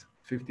millimeter at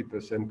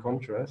 50%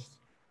 contrast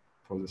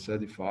for the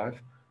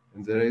 35.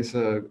 And there is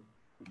a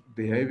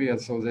behavior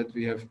so that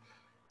we have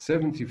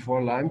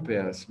 74 line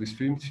pairs with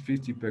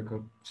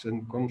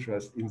 50%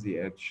 contrast in the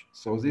edge.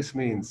 So this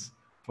means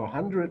for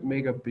 100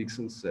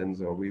 megapixel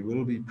sensor, we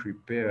will be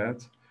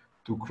prepared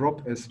to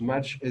crop as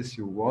much as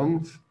you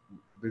want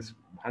with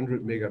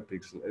 100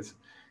 megapixel. As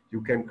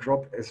you can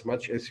crop as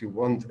much as you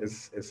want,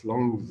 as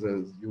long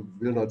as you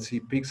will not see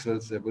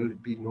pixels, there will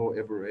be no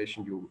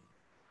aberration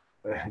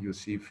you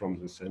see from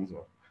the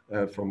sensor,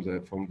 from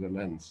the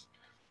lens.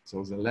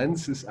 So the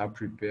lenses are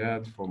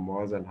prepared for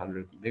more than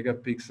 100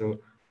 megapixel,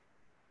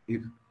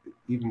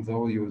 even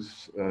though you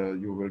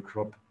will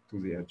crop to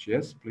the edge.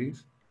 Yes,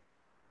 please.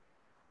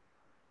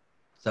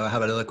 So I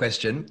have another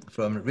question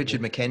from Richard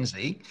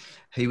McKenzie.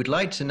 He would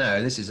like to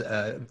know, this is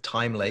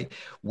timely,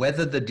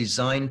 whether the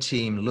design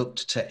team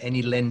looked to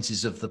any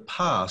lenses of the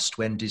past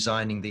when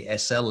designing the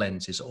SL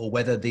lenses, or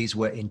whether these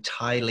were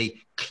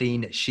entirely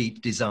clean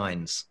sheet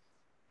designs.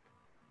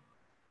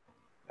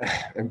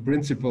 In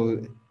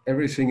principle,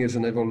 everything is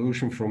an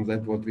evolution from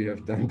that what we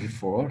have done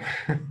before.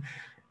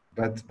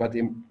 but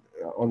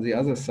on the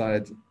other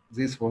side,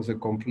 this was a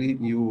complete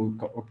new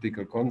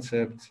optical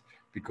concept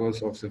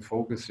because of the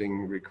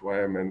focusing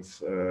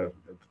requirements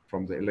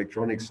from the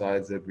electronic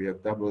side, that we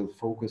have double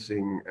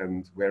focusing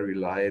and very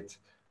light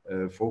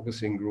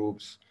focusing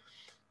groups.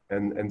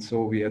 And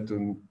so we had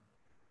to,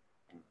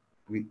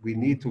 we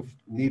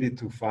needed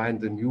to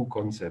find a new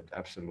concept,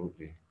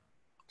 absolutely.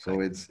 So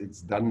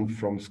it's done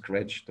from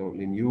scratch,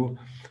 totally new.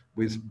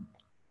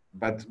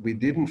 But we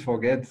didn't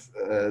forget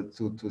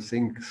to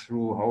think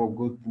through how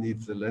good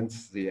needs the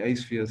lens, the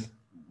A-spheres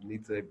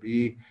need they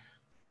be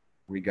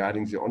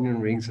regarding the onion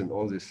rings and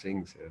all these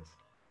things. Yes.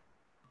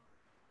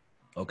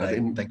 Okay,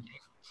 thank you.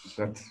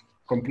 But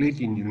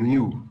completely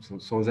new.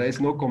 So there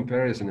is no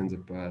comparison in the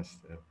past.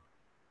 Yeah.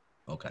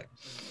 Okay.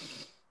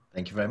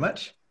 Thank you very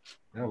much.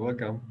 Yeah,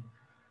 welcome.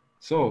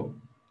 So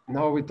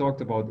now we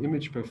talked about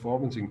image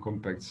performance in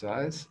compact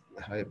size,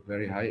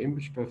 very high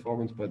image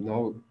performance, but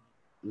now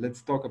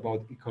let's talk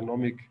about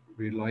economic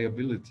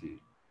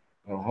reliability.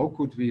 How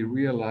could we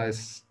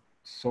realize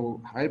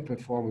so high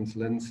performance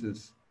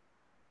lenses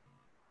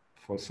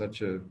for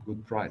such a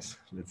good price,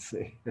 let's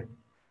say?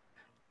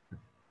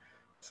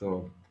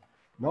 So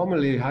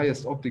normally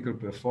highest optical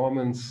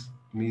performance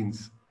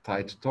means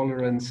tight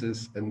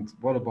tolerances, and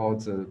what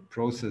about the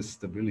process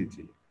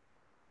stability?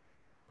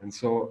 And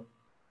so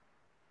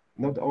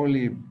not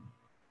only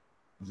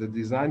the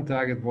design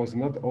target was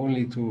not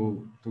only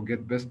to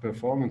get best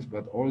performance,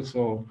 but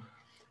also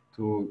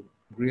to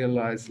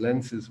realize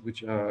lenses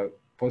which are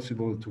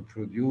possible to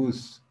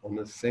produce on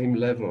the same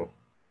level.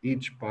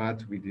 Each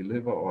part we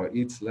deliver or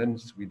each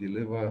lens we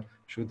deliver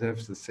should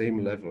have the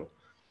same level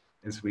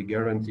as we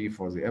guarantee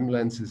for the M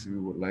lenses. We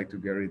would like to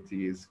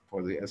guarantee is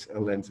for the SL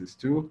lenses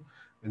too.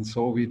 And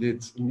so we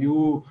did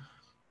new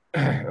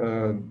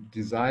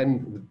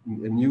design.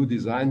 A new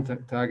design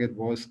target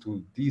was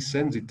to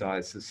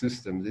desensitize the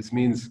system. This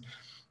means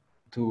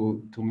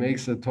to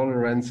make the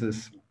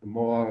tolerances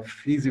more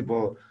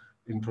feasible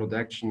in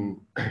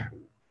production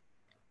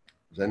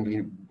than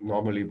we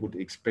normally would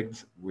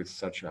expect with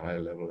such a high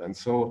level. And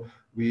so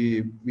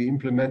we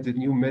implemented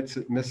new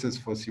methods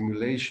for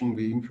simulation.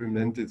 We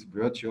implemented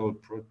virtual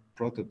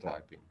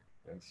prototyping,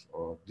 yes,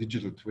 or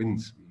digital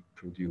twins we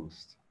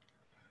produced.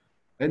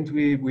 And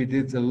we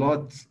did a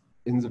lot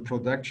in the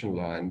production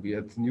line. We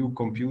had new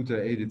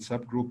computer-aided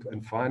subgroup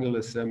and final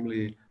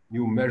assembly,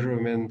 new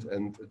measurement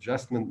and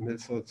adjustment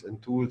methods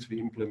and tools we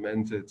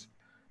implemented.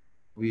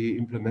 We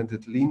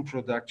implemented lean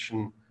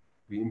production.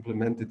 We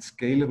implemented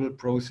scalable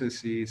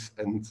processes,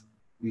 and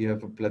we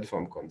have a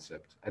platform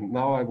concept. And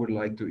now I would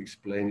like to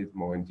explain it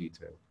more in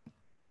detail.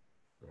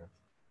 Yeah.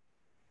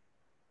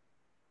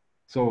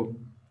 So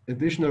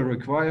additional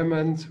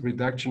requirements,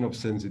 reduction of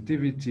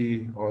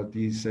sensitivity or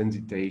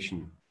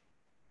desensitization.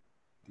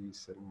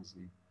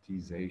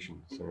 Desensitization,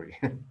 sorry,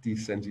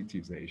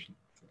 desensitization.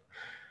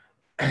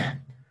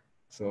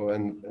 So,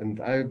 and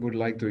I would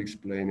like to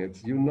explain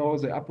it. You know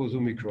the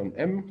SL-Summicron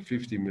M,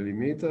 50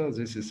 millimeter.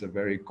 This is a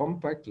very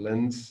compact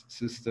lens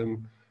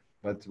system,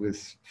 but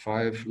with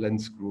 5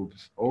 lens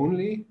groups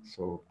only.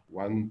 So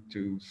 1,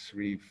 2,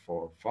 3,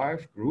 4,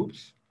 5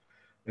 groups.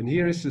 And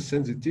here is the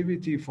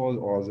sensitivity for,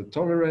 or the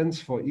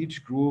tolerance for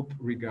each group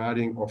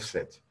regarding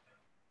offset.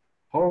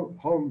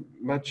 How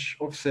much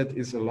offset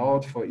is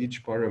allowed for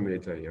each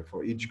parameter here,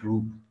 for each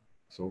group?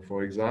 So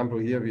for example,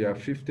 here we have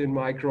 15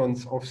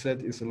 microns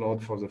offset is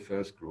allowed for the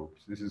first group.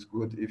 This is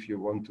good if you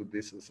want to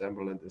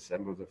disassemble and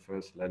assemble the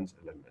first lens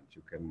element.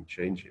 You can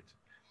change it.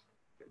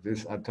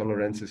 These are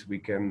tolerances we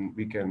can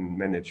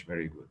manage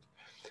very good.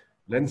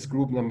 Lens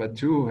group number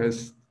 2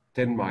 has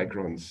 10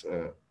 microns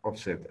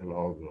offset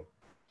allowable.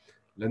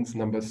 Lens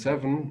number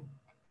 7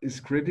 is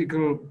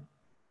critical,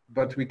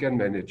 but we can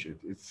manage it.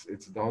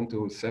 It's down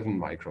to 7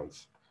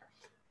 microns.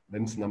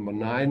 Lens number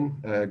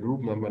 9,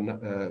 group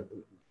number,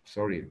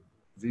 sorry,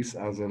 these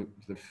are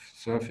the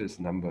surface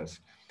numbers.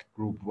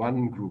 Group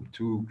 1, group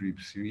 2, group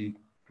 3,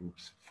 group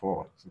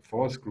 4. The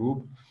fourth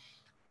group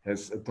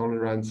has a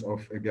tolerance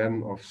of,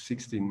 again, of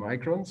 16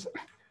 microns.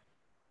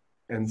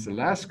 And the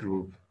last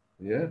group,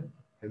 yeah,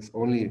 has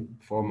only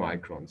 4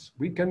 microns.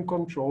 We can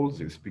control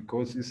this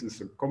because this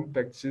is a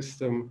compact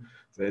system.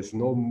 There's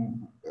no,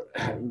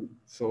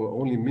 so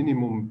only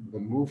minimum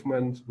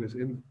movement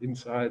within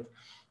inside,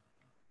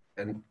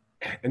 and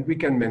we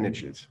can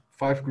manage it.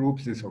 5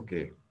 groups is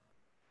okay.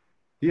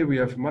 Here we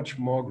have much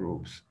more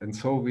groups, and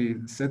so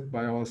we set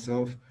by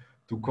ourselves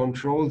to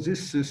control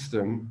this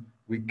system.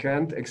 We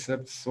can't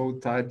accept so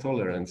tight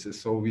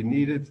tolerances, so we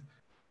needed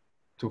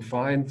to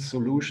find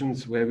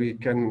solutions where we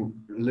can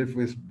live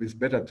with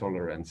better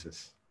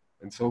tolerances.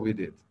 And so we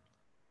did.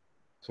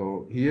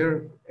 So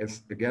here,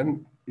 as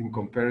again, in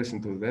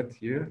comparison to that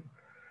here,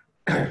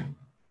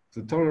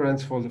 the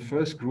tolerance for the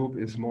first group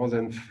is more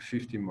than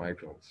 50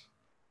 microns.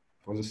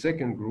 For the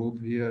second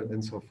group here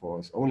and so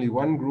forth. Only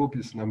one group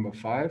is number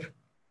 5.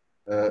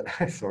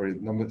 Sorry,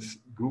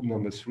 group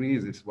number 3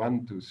 is this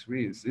 1, 2,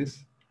 3 is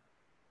this.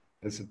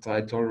 Has a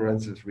tight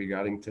tolerances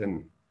regarding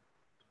 10.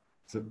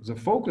 The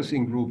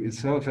focusing group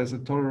itself has a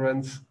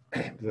tolerance,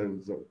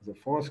 the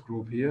fourth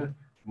group here,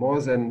 more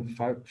than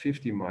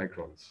 50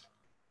 microns.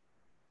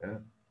 Yeah?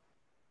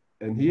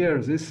 And here,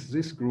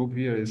 this group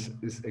here is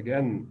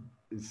again,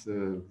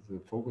 the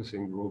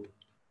focusing group.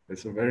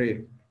 It's a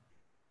very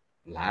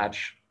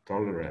large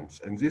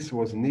tolerance. And this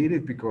was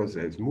needed because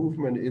there's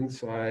movement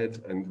inside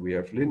and we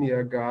have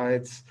linear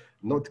guides,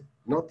 not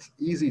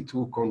easy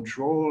to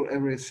control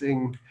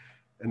everything.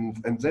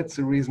 And that's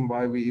the reason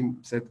why we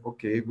said,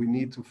 okay, we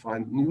need to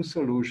find new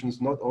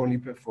solutions, not only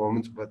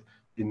performance, but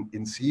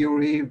in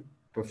theory,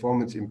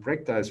 performance in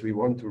practice, we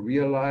want to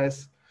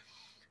realize.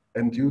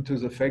 And due to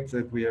the fact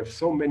that we have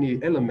so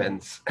many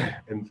elements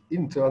and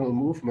internal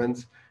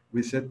movements,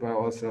 we said by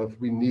ourselves,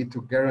 we need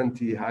to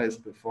guarantee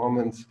highest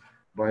performance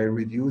by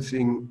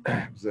reducing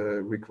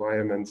the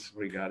requirements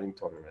regarding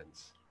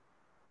tolerance.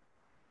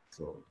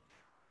 So,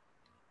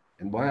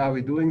 and why are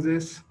we doing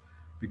this?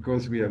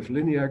 Because we have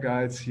linear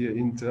guides here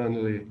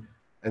internally,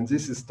 and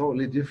this is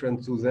totally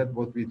different to that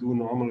what we do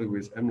normally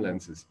with M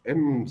lenses.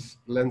 M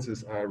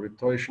lenses are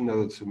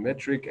rotational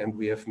symmetric, and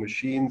we have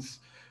machines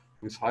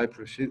with high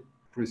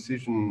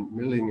precision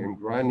milling and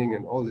grinding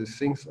and all these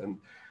things, and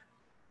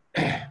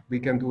we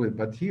can do it.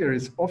 But here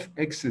is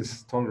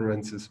off-axis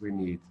tolerances we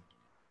need.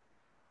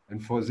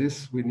 And for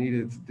this, we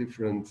needed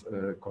different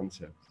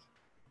concepts.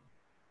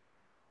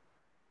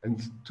 And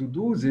to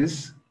do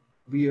this,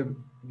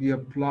 we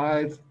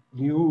applied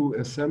new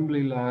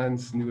assembly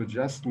lines, new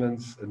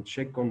adjustments and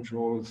check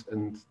controls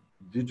and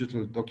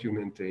digital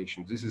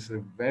documentation. This is a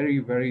very,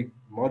 very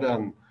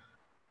modern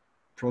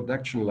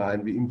production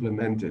line we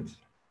implemented.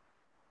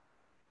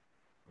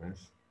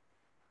 Yes.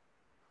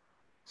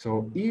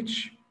 So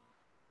each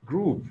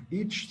group,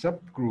 each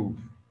subgroup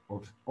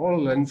of all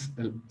lens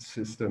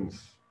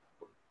systems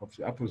of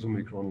the upper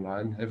summicron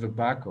line have a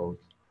barcode,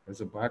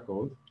 has a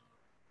barcode.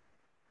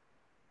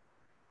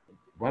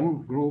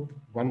 One group,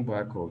 one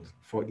barcode.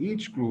 For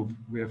each group,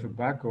 we have a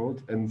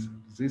barcode, and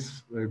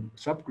this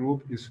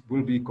subgroup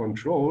will be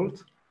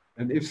controlled.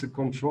 And if the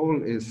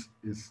control is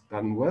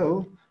done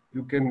well,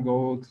 you can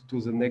go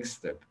to the next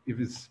step. If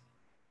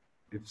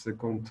the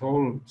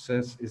control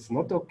says it's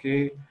not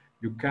okay,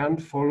 you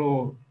can't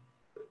follow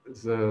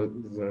the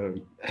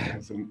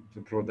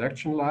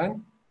production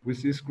line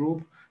with this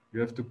group. You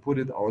have to put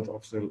it out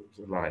of the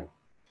line.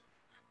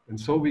 And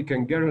so we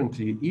can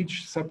guarantee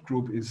each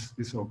subgroup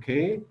is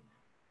okay.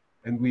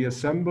 And we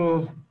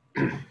assemble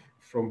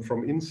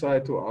from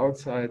inside to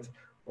outside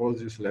all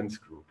these lens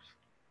groups.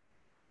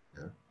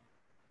 Yeah.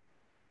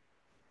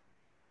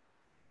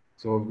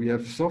 So we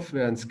have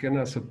software and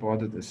scanner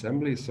supported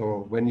assembly.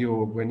 So when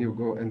you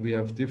go, and we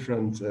have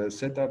different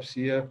setups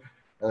here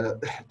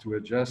to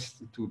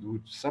adjust, to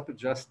do sub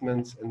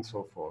adjustments and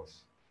so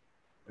forth.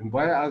 And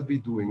why are we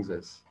doing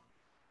this?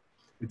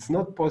 It's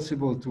not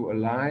possible to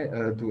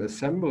to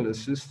assemble a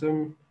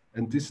system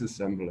and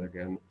disassemble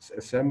again,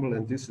 assemble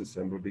and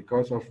disassemble,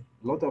 because of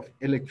a lot of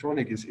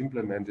electronic is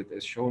implemented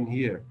as shown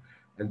here.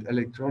 And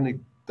electronic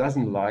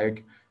doesn't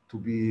like to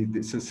be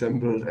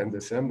disassembled and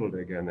assembled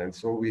again. And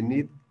so we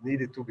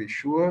needed to be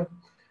sure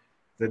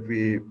that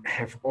we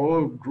have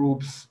all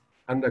groups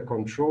under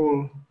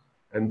control.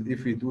 And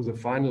if we do the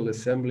final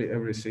assembly,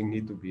 everything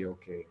need to be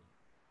okay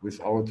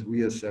without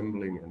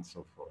reassembling and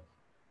so forth.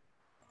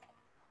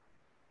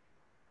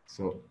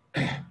 So,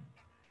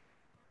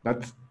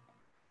 but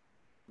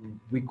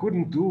we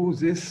couldn't do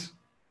this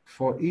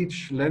for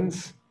each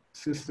lens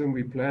system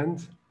we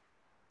planned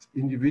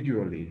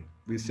individually.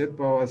 We said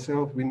by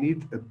ourselves, we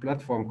need a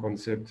platform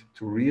concept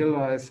to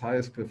realize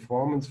highest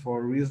performance for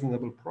a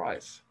reasonable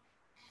price,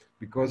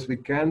 because we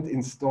can't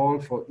install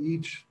for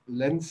each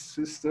lens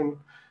system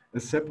a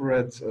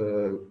separate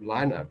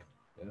lineup.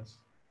 Yes,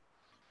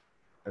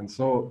 and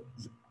so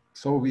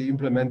we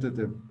implemented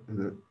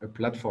a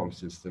platform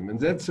system, and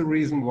that's the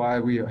reason why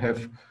we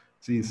have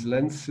this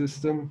lens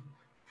system.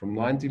 From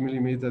 90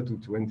 millimeter to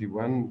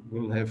 21,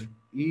 we'll have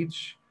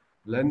each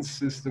lens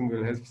system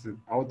will have the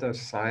outer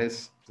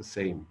size the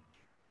same.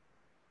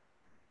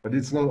 But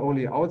it's not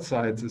only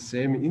outside the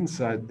same,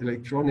 inside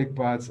electronic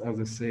parts are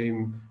the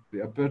same,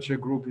 the aperture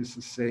group is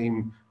the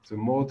same, the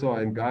motor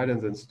and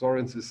guidance and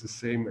storage is the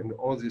same, and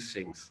all these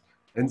things.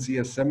 And the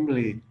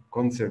assembly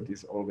concept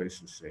is always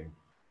the same.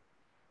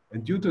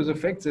 And due to the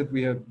fact that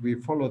we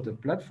followed the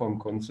platform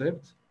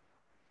concept,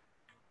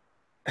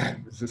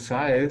 the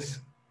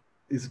size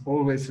is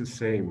always the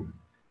same,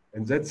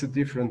 and that's a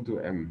different to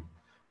M.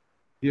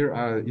 Here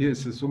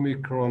is the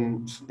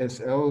Summicron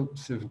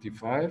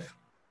SL-75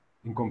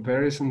 in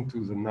comparison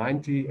to the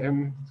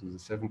 90M, to the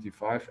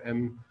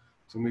 75M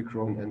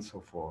Summicron, and so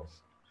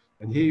forth.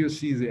 And here you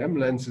see the M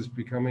lens is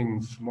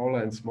becoming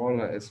smaller and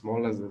smaller as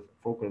smaller the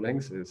focal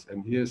length is.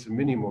 And here's the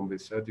minimum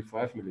with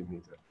 35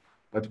 millimeter.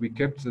 But we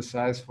kept the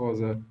size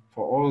for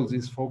all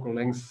these focal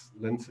length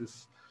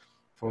lenses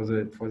for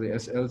the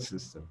SL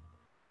system.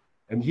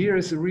 And here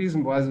is the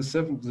reason why the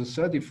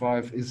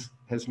 35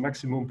 has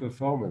maximum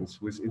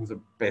performance within the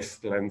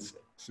best lens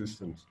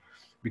systems,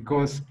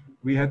 because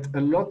we had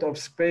a lot of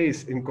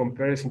space in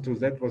comparison to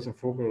that what the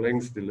focal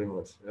length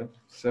delivers. Yeah?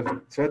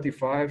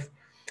 35,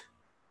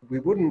 we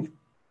wouldn't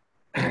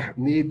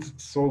need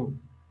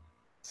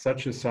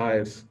such a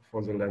size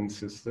for the lens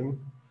system,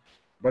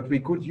 but we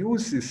could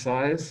use this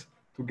size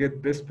to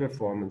get best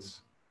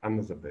performance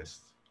under the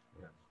best.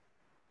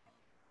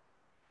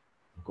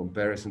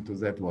 Comparison to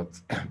that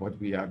what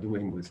we are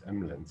doing with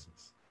M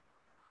lenses.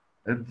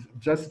 And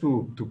just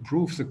to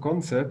prove the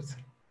concept,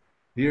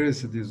 here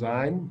is the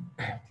design.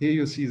 Here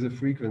you see the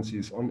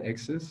frequencies on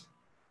axis,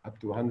 up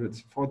to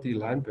 140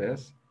 line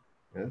pairs.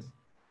 Yes.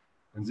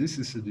 And this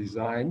is the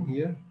design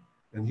here.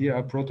 And here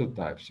are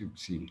prototypes, you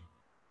see.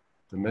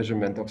 The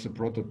measurement of the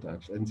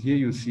prototypes. And here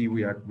you see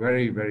we are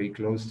very, very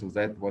close to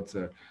that, what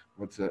the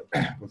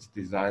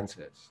design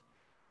says.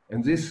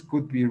 And this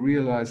could be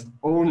realized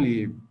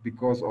only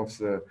because of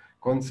the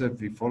concept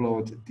we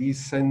followed,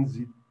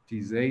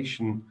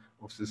 desensitization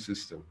of the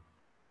system.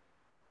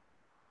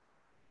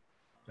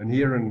 And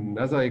here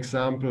another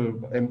example,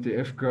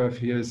 MTF curve.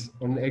 Here is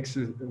on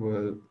axis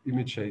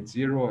image height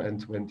 0 and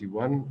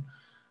 21.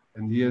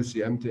 And here's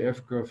the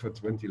MTF curve for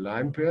 20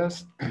 line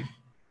pairs.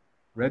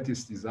 Red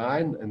is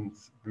design and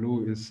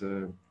blue is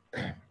a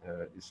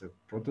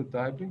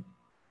prototyping.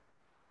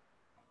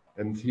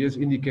 And here's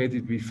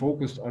indicated we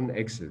focused on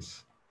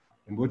axis.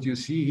 And what you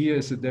see here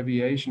is a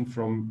deviation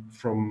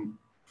from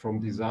from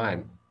design.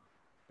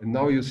 And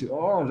now you see,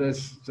 oh,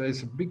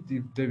 there's a big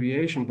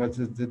deviation, but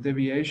the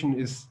deviation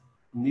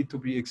need to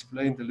be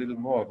explained a little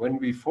more. When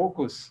we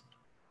focus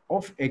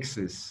off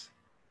axis,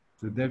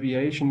 the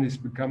deviation is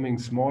becoming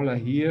smaller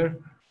here,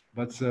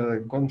 but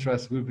the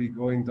contrast will be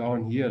going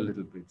down here a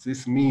little bit.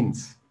 This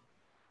means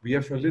we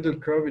have a little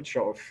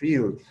curvature of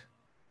field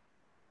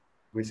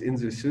within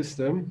the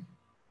system.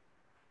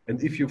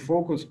 And if you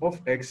focus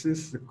off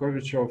axis, the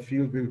curvature of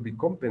field will be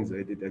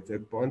compensated at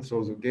that point. So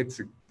you get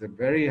the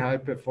very high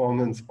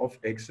performance off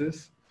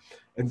axis.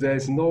 And there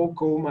is no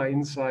coma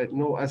inside,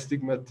 no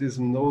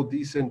astigmatism, no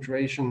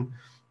decentration,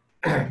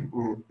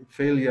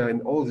 failure,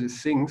 and all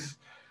these things.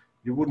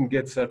 You wouldn't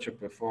get such a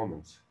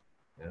performance.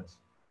 Yes.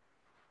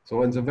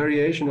 So, and the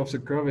variation of the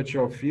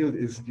curvature of field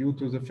is due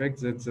to the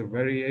fact that the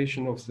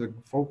variation of the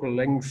focal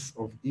length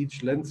of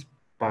each lens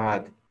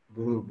part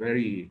will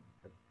vary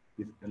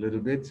a little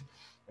bit,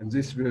 and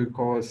this will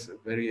cause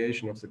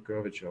variation of the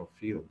curvature of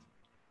field.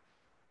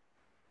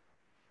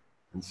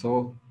 And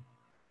so,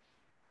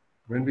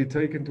 when we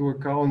take into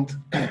account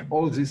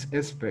all these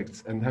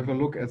aspects and have a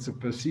look at the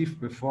perceived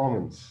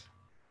performance,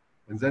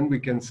 and then we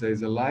can say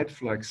the light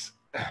flux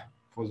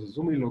for the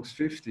Summilux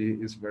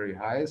 50 is very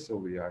high, so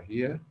we are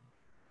here.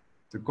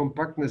 The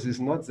compactness is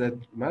not that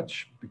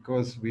much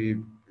because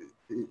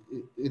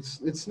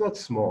it's not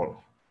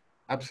small,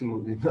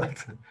 absolutely not.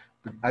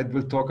 I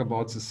will talk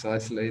about the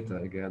size later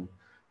again.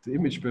 The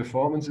image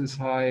performance is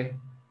high,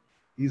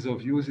 ease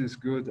of use is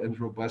good, and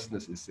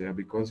robustness is there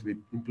because we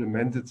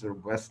implemented the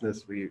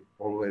robustness you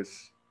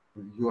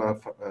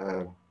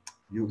are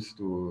used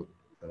to,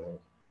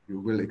 you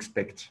will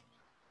expect.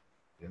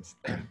 Yes,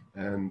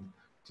 and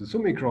the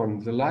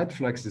Summicron, the light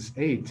flux is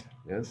 8,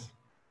 yes,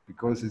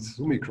 because it's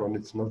Summicron,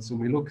 it's not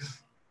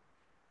Summilux.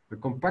 The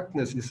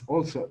compactness is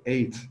also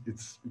 8.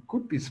 It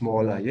could be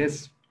smaller,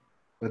 yes,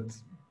 but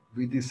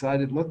we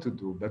decided not to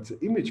do. But the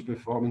image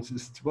performance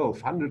is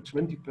 12,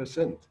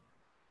 120%.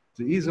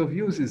 The ease of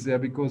use is there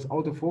because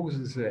autofocus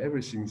is there,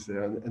 everything's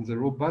there. And the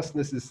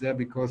robustness is there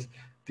because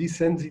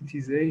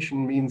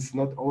desensitization means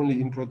not only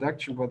in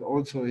production, but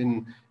also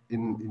in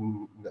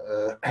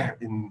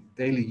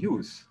daily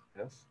use.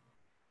 Yes,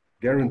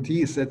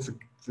 guarantees that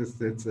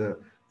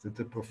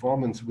the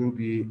performance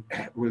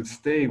will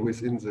stay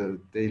within the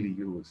daily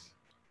use.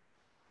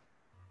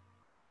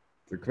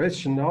 The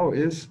question now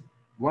is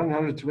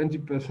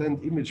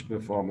 120% image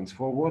performance.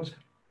 For what?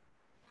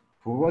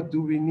 For what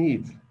do we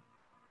need?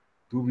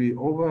 Do we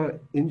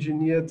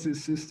over-engineer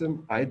this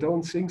system? I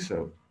don't think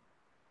so.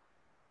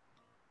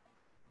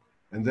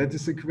 And that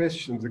is the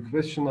question. The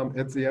question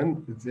at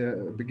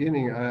the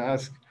beginning, I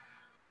asked,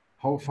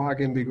 how far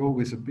can we go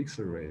with a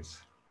pixel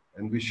race?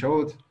 And we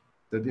showed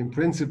that in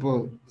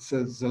principle,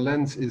 the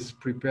lens is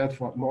prepared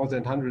for more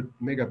than 100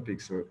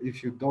 megapixel.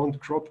 If you don't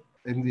crop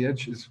in the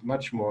edge, it's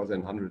much more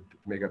than 100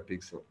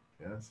 megapixel.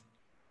 Yes,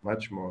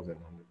 much more than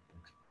 100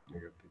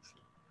 megapixel.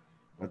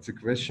 But the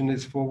question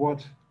is for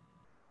what?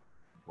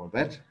 For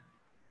that?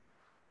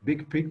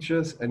 Big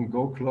pictures and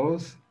go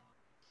close?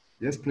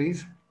 Yes,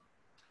 please.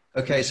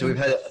 Okay, so we've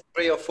had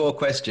 3 or 4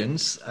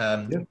 questions.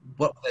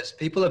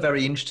 People are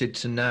very interested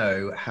to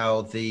know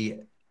how the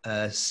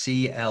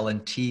CL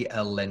and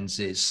TL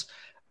lenses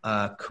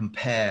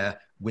compare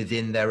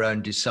within their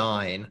own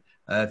design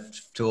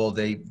to all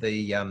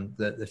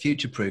the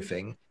future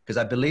proofing, because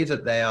I believe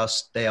that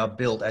they are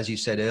built, as you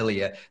said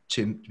earlier,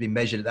 to be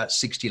measured at that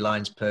 60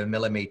 lines per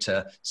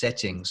millimeter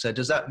setting. So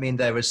does that mean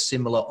they're a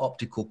similar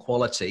optical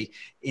quality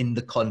in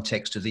the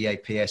context of the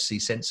APS-C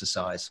sensor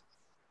size?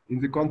 In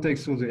the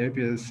context of the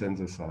APS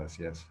sensor size,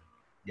 yes.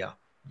 Yeah,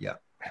 yeah.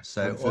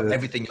 So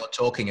everything you're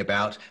talking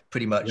about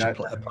pretty much,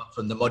 apart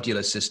from the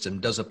modular system,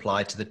 does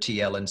apply to the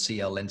TL and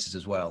CL lenses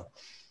as well.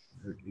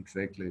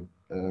 Exactly.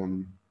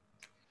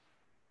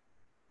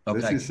 Okay.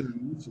 This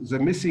is the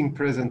missing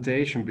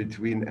presentation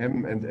between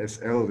M and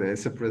SL. There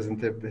is a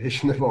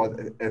presentation about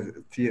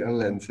TL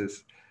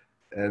lenses,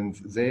 and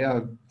they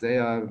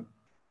are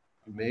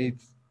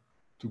made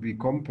to be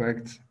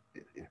compact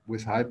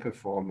with high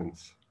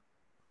performance.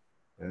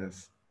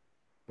 Yes,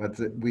 but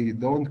we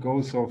don't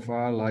go so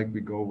far like we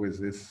go with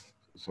this.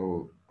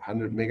 So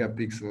 100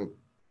 megapixel,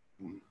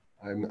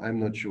 I'm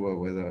not sure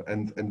whether,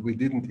 and we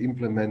didn't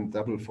implement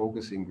double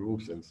focusing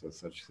groups and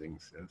such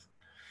things. Yes,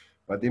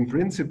 but in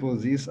principle,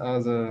 these are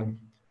the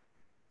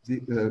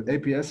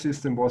APS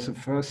system was the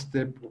first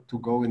step to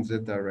go in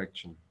that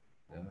direction.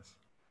 Yes,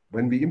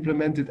 when we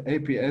implemented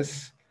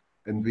APS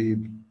and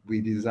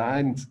we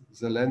designed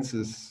the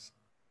lenses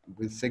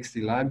with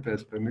 60 line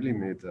pairs per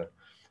millimeter,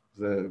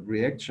 the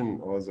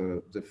reaction or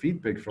the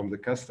feedback from the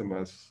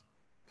customers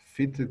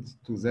fitted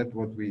to that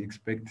what we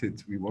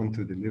expected we want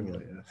to deliver.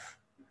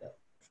 Yes.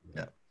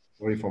 Yeah.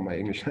 Sorry for my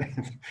English.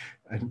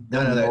 I don't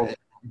know if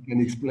you can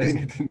explain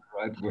it in the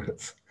right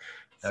words.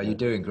 No, you're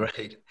doing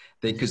great,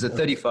 because the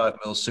 35mm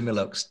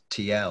Summilux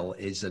TL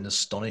is an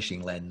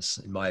astonishing lens,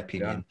 in my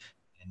opinion.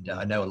 And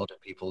I know a lot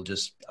of people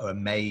just are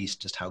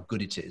amazed just how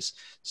good it is.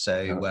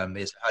 So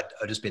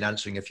I've just been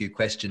answering a few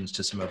questions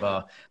to some of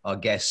our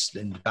guests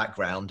in the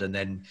background, and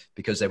then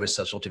because there was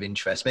such sort of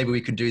interest, maybe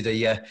we could do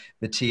the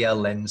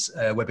TL lens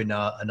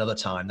webinar another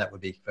time. That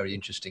would be very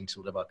interesting to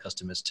all of our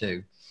customers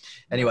too.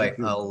 Anyway,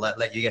 I'll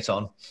let you get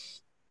on.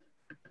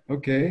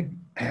 Okay,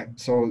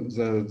 so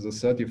the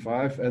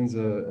 35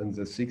 and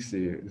the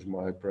 60 is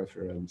my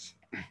preference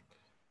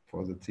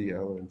for the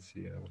TL and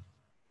CL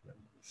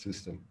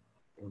system.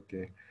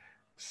 Okay,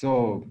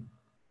 so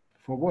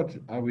for what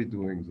are we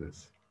doing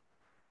this?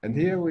 And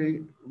here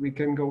we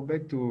can go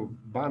back to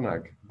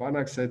Banak.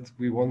 Banak said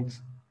we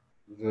want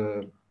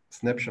the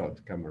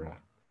snapshot camera.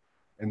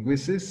 And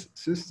with this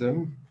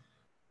system,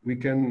 we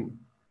can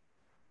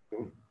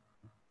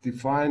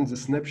define the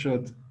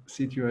snapshot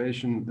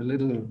situation a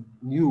little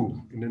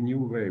new, in a new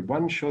way.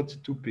 One shot,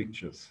 two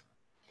pictures.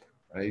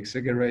 I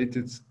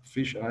exaggerated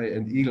fish eye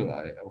and eagle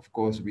eye. Of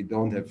course, we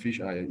don't have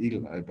fish eye and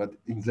eagle eye, but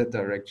in that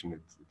direction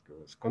it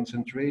goes.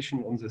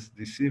 Concentration on this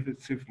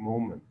decisive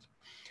moment.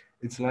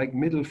 It's like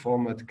middle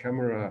format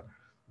camera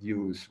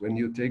use. When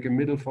you take a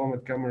middle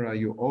format camera,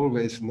 you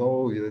always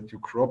know that you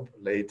crop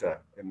later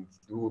and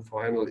do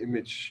final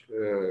image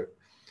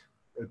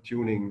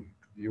tuning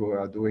you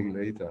are doing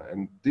later.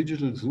 And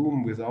digital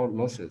zoom without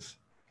losses.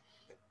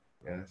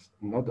 Yes,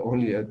 not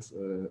only at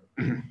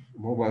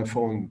mobile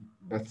phone,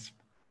 but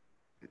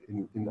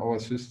in our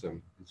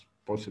system, it's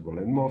possible,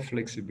 and more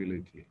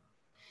flexibility.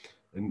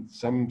 And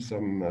some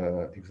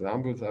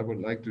examples I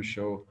would like to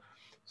show.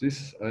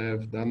 This I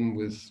have done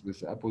with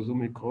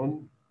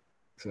SL-Summicron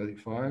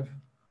 35,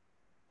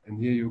 and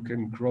here you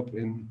can crop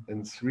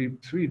in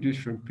three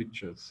different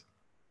pictures.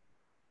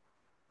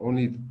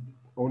 Only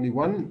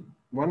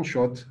one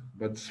shot,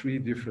 but three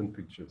different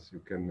pictures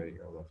you can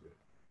make out of it.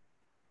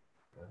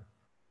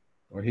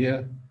 Or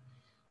here,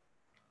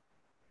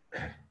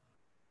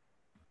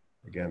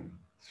 again,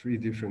 three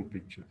different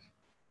pictures.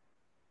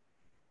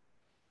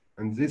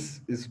 And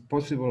this is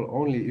possible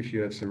only if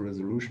you have the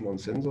resolution on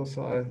sensor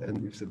side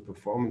and if the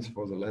performance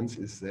for the lens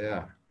is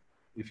there.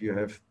 If you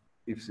have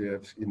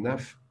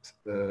enough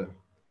in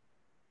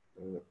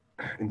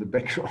the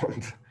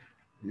background,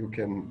 you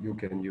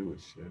can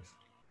use, yes.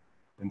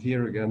 And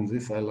here again,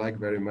 this I like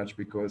very much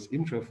because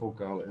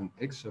intrafocal and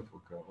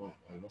extrafocal. Oh,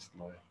 I lost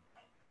my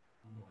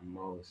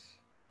mouse.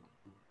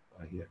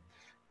 Here.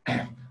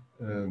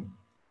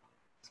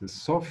 The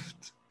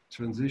soft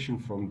transition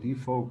from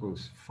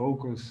defocus,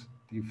 focus,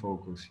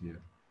 defocus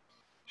here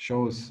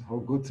shows how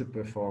good the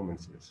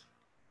performance is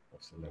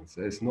of the lens.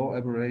 There is no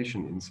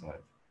aberration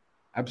inside.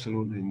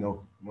 Absolutely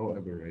no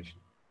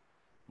aberration.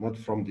 Not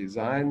from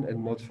design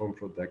and not from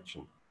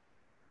production.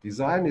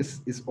 Design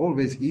is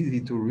always easy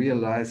to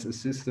realize a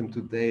system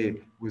today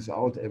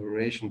without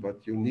aberration,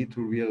 but you need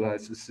to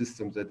realize a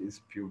system that is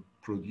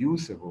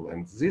producible.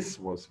 And this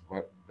was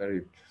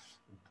very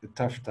a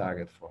tough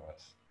target for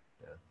us.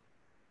 Yeah.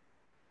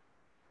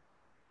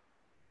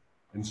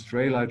 In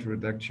stray light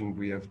reduction,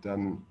 we have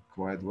done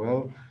quite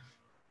well.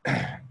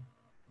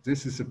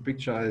 This is a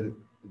picture I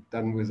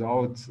done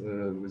without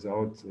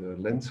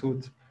lens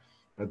hood,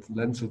 but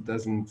lens hood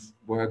doesn't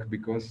work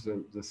because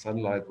the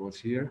sunlight was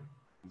here,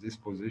 in this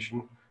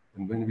position.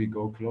 And when we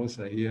go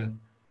closer here,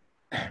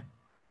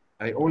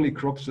 I only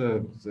crop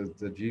the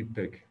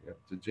JPEG, yeah,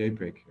 the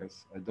JPEG.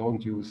 Yes, I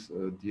don't use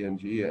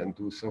DNG and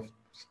do soft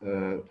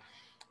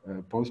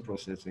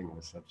post-processing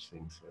or such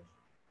things.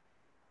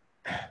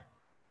 Yes.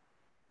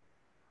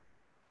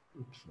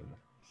 Oops,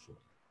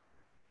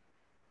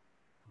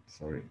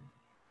 sorry.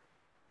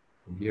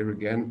 And here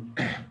again,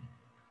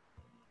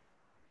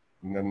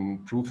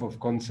 proof of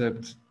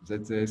concept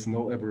that there is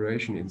no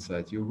aberration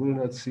inside. You will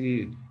not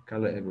see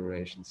color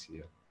aberrations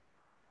here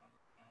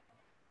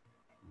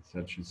in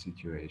such a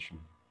situation.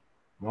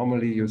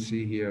 Normally you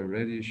see here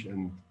reddish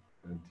and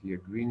here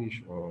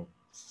greenish or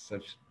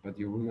such, but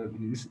you will not,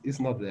 it's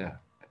not there.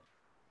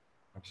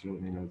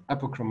 Absolutely not.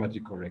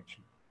 Apochromatic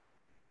correction.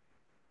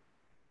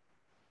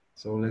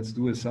 So let's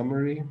do a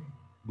summary.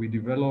 We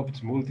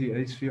developed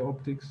multi-asphere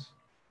optics.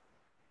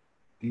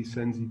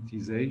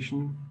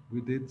 Desensitization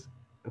we did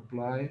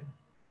apply.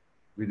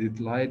 We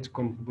did light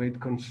weight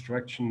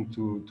construction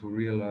to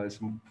realize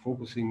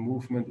focusing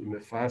movement in a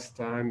fast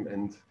time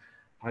and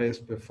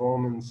highest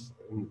performance,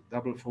 and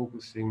double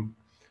focusing,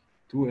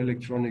 2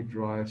 electronic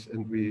drives,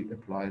 and we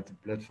applied the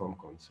platform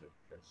concept.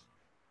 Yes.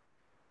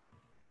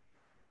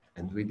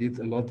 And we did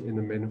a lot in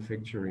the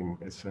manufacturing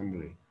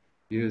assembly.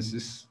 Here is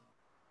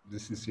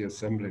this is the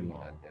assembly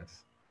line,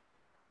 yes.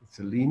 It's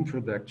a lean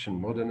production,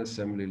 modern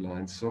assembly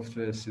line,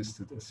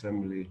 software-assisted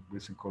assembly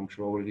with a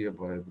control here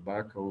by the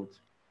barcode.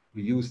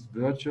 We used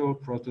virtual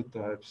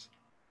prototypes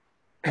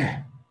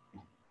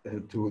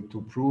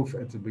to prove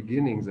at the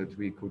beginning that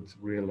we could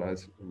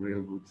realize a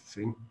real good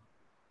thing.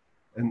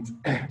 And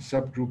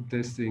subgroup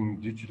testing,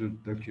 digital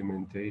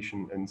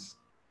documentation, and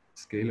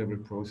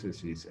scalable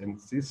processes. And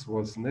this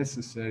was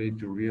necessary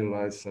to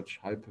realize such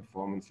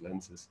high-performance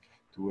lenses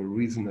to a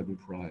reasonable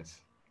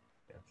price.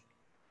 Yes.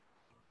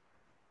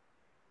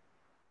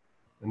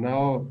 And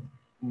now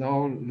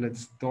now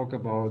let's talk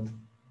about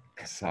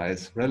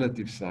size,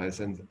 relative size.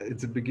 And at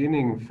the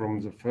beginning,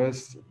 from the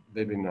first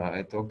webinar,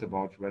 I talked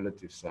about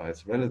relative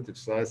size. Relative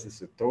size is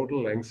the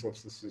total length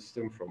of the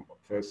system from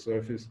first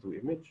surface to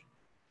image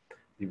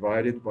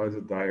divided by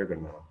the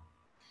diagonal.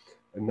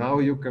 And now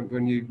you can,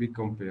 we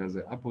compare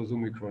the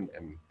Summicron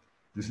M.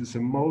 This is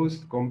the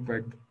most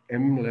compact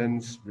M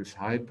lens with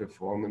high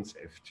performance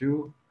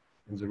f2,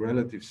 and the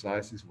relative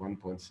size is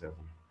 1.7.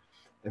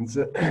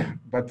 And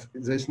but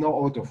there's no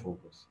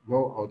autofocus,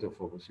 no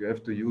autofocus. You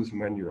have to use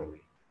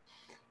manually.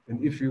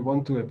 And if you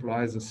want to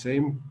apply the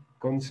same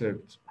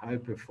concept, high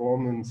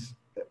performance,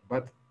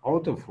 but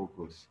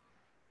autofocus,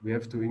 we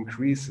have to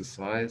increase the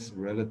size.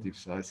 Relative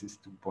size is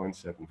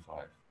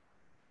 2.75.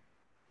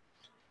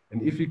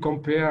 And if we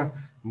compare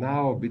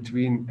now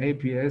between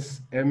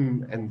APS,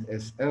 M, and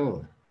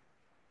SL,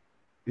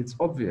 it's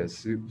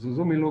obvious. The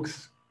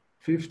Summilux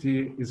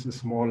 50 is the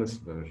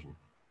smallest version.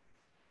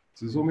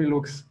 The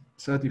Summilux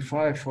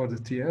 35 for the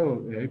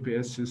TL, the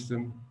APS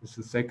system, is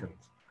the second.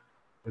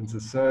 And the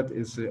third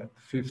is the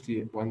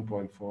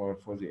 51.4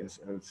 for the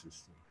SL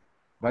system.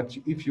 But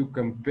if you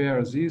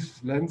compare these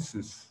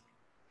lenses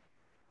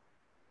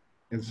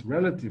as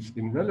relatives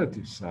in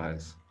relative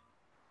size,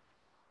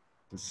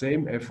 the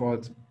same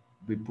effort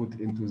we put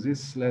into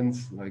this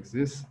lens like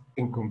this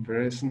in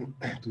comparison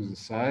to the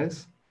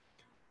size.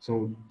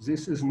 So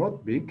this is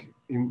not big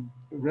in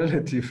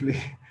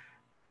relatively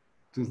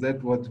to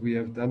that what we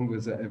have done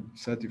with the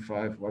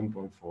 35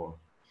 1.4.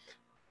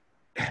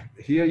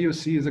 Here you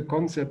see the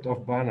concept of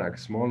Banach,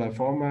 smaller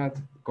format,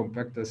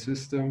 compactor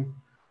system,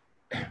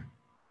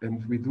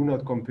 and we do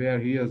not compare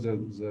here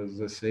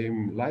the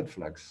same light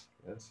flux.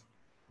 Yes?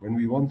 When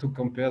we want to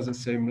compare the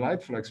same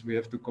light flux, we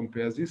have to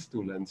compare these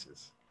two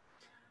lenses.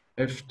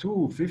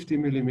 F2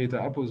 50mm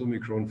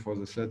Summicron for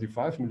the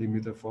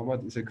 35mm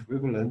format is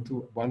equivalent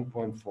to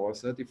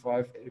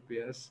 1.435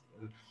 APS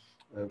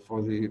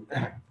for the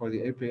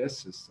APS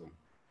system.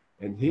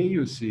 And here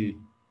you see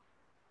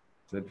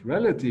that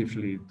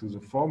relatively to the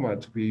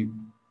format, we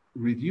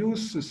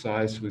reduce the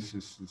size with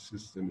this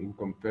system in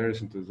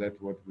comparison to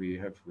that what we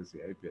have with the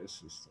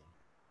APS system.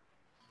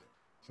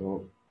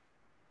 So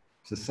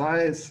the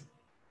size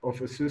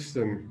of a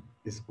system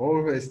is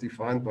always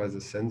defined by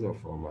the sensor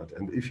format.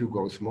 And if you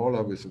go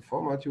smaller with the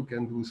format, you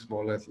can do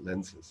smaller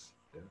lenses.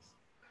 Yes.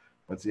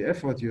 But the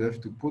effort you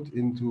have to put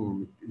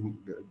into,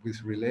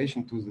 with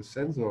relation to the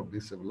sensor,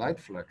 with the light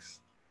flux,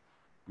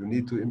 you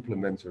need to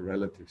implement the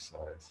relative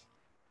size.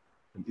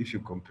 And if you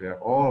compare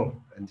all,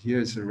 and here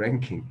is the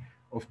ranking,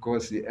 of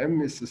course, the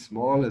M is the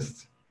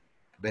smallest,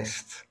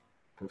 best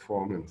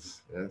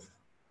performance. Yes.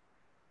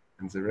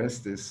 And the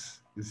rest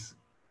is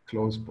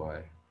close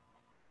by.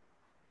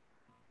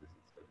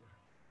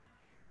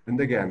 And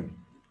again,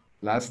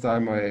 last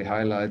time I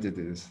highlighted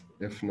is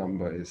F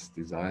number is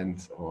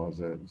designed, or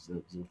the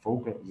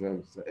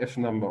F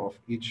number of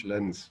each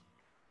lens,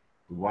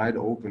 the wide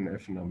open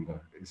F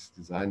number is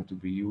designed to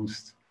be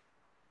used.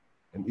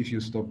 And if you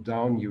stop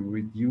down, you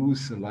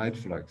reduce the light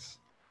flux.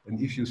 And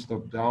if you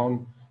stop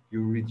down,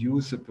 you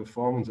reduce the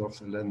performance of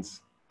the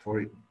lens.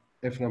 For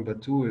F number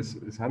 2 is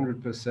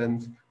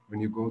 100%. When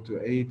you go to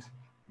 8,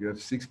 you have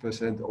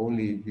 6%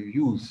 only you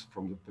use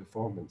from the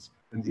performance.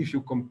 And if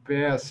you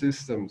compare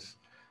systems,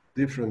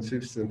 different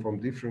systems from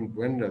different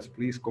vendors,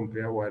 please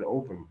compare wide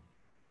open,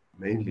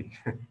 mainly.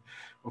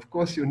 Of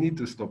course, you need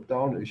to stop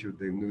down if you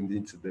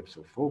need the depth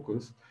of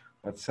focus,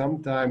 but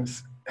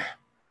sometimes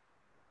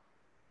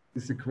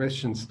it's a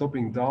question,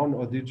 stopping down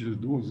or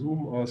digital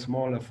zoom or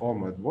smaller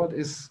format. What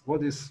is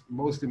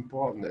most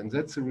important? And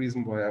that's the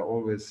reason why I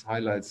always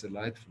highlight the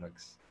light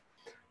flux.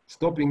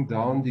 Stopping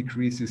down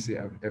decreases the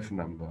F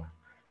number.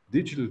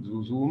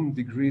 Digital zoom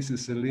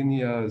decreases the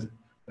linear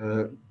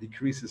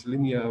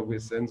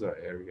with sensor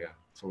area.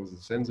 So the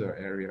sensor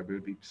area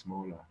will be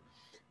smaller.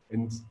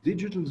 And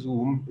digital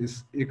zoom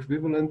is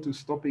equivalent to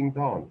stopping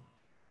down.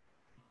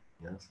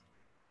 Yes.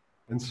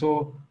 And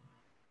so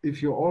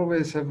if you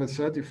always have a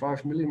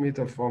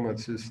 35mm format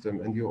system,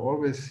 and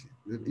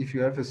if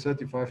you have a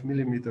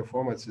 35mm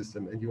format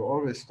system and you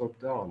always stop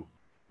down,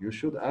 you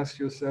should ask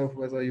yourself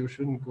whether you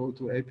shouldn't go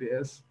to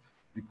APS,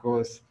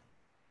 because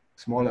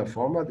smaller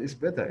format is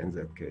better in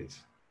that case.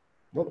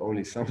 Not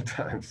only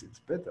sometimes, it's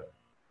better.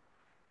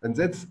 And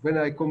that's when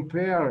I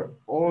compare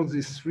all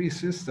these three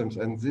systems,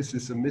 and this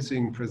is a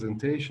missing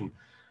presentation.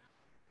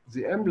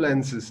 The M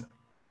lenses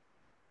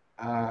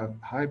are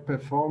high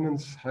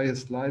performance,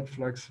 highest light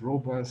flux,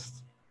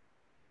 robust,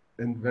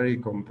 and very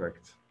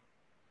compact,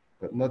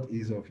 but not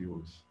ease of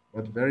use,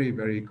 but very,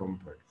 very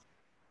compact.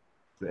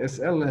 The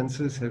SL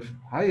lenses have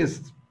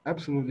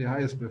absolutely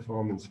highest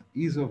performance,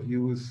 ease of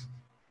use,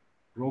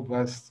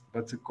 robust,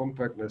 but the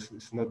compactness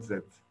is not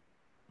that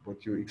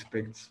what you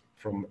expect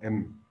from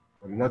M,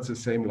 or not the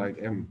same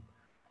like M.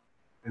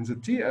 And the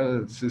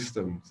TL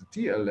system, the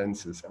TL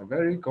lenses are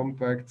very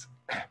compact.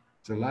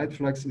 The light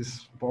flux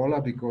is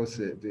smaller because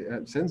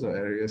the sensor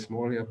area is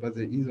smaller, but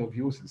the ease of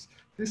use is.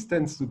 This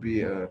tends to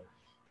be a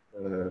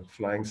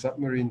flying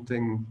submarine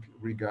thing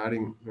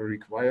regarding the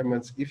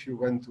requirements. If you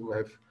want to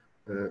have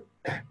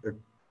a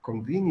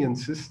convenient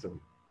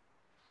system,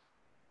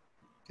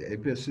 the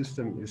APS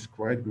system is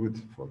quite good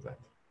for that.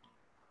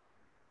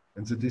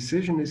 And the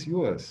decision is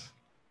yours.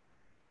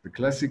 The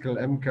classical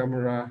M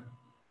camera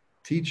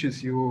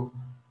teaches you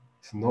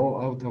it's no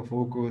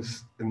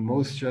autofocus, and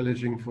most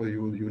challenging for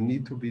you, you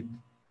need to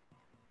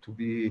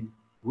be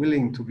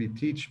willing to be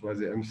taught by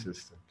the M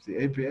system.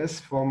 The APS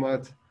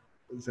format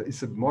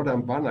is a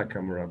modern banner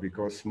camera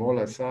because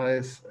smaller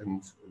size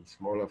and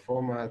smaller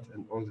format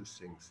and all these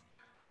things.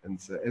 And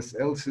the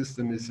SL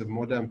system is a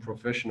modern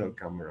professional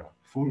camera,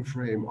 full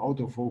frame,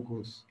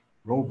 autofocus,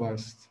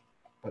 robust,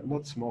 but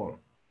not small.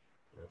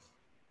 Yes.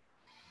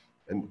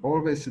 And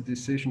always the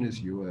decision is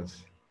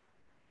yours.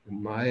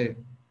 And my,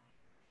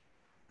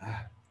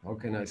 how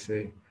can I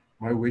say,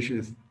 my wish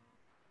is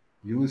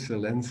use the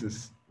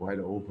lenses wide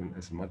open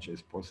as much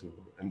as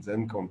possible and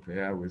then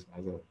compare with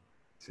other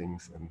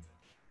things. And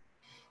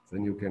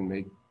then you can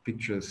make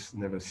pictures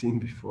never seen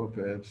before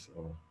perhaps.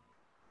 Or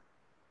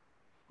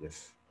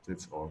yes,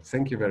 that's all.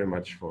 Thank you very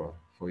much for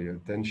your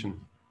attention.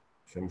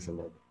 Thanks a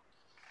lot.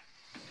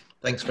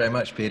 Thanks very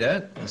much,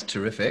 Peter. That's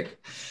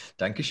terrific.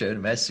 Dankeschön,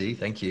 merci,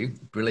 thank you.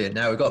 Brilliant.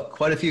 Now we've got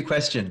quite a few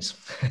questions.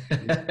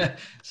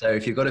 So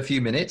if you've got a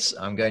few minutes,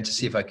 I'm going to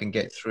see if I can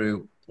get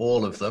through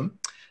all of them.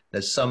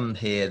 There's some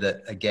here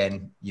that,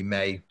 again, you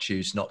may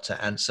choose not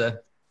to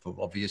answer for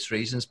obvious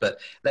reasons, but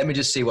let me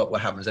just see what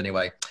happens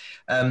anyway.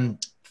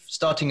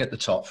 Starting at the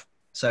top.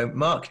 So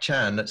Mark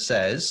Chan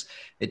says,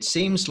 it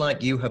seems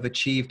like you have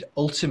achieved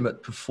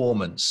ultimate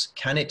performance.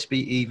 Can it be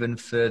even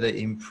further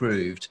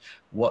improved?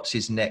 What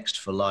is next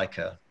for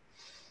Leica?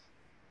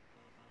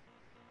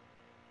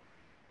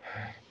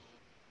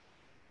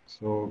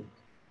 So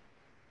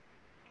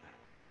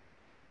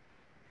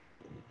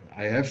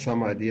I have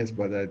some ideas,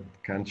 but I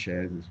can't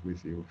share this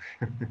with you.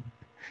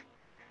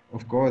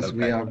 Of course,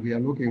 okay. we are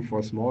looking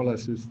for smaller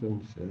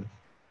systems. Yes.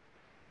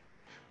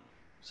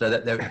 So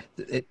that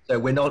so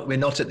we're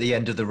not at the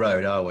end of the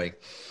road, are we?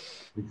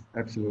 It's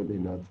absolutely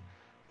not.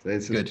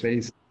 There's a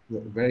space,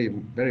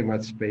 very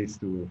much space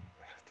to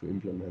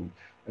implement,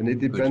 and it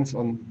depends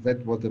on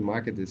what the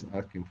market is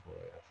asking for.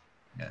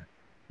 Yes.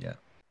 Yeah.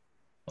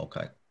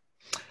 Okay.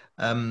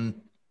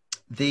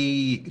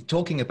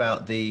 Talking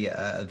about the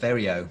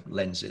Vario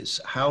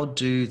lenses, how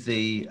do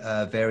the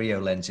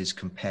Vario lenses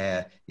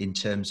compare in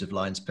terms of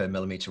lines per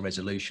millimeter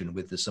resolution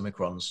with the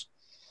Summicrons?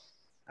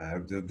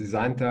 The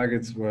design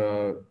targets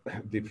were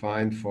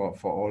defined for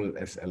all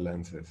SL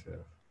lenses.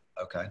 Yeah.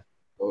 Okay.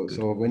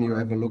 So when you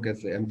have a look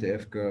at the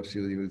MTF curves,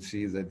 you will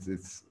see that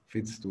it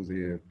fits to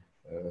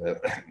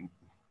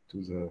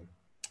the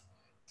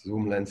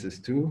zoom lenses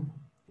too.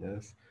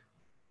 Yes.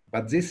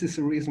 But this is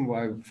the reason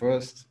why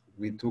first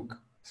we took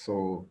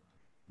so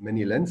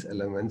many lens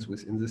elements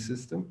within the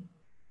system,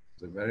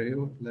 the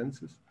Vario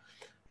lenses,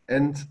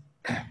 and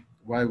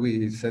why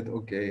we said,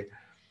 okay,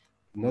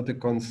 not a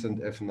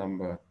constant F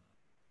number.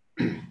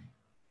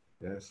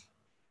 Yes.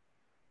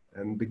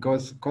 And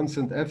because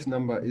constant F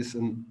number is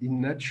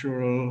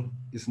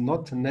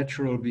not a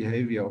natural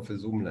behavior of a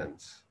zoom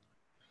lens.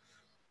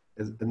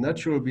 A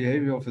natural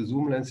behavior of a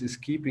zoom lens is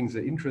keeping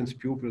the entrance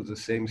pupil the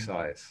same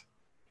size.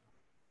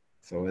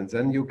 So, and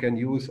then you can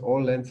use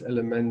all lens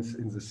elements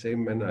in the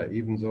same manner,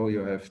 even though you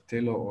have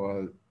tele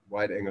or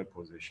wide angle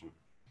position.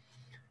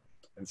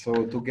 And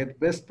so to get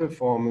best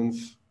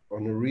performance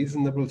on a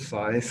reasonable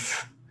size,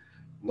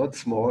 not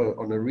small,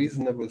 on a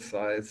reasonable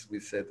size, we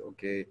said,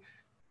 okay,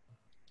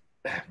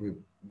 we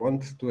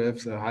want to have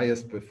the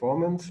highest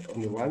performance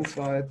on the one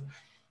side,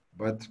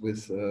 but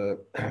with a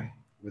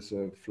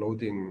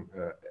floating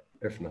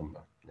F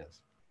number.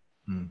 Yes.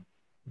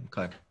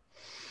 Okay.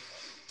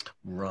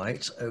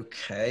 Right.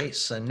 Okay.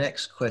 So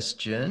next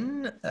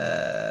question.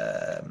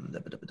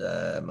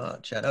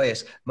 Mark Chan. Oh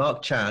yes,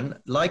 Mark Chan.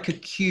 Leica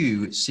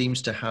Q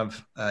seems to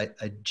have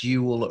a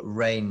dual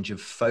range of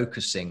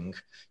focusing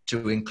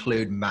to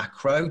include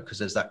macro, because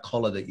there's that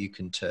collar that you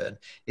can turn.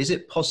 Is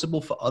it possible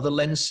for other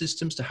lens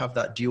systems to have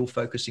that dual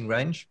focusing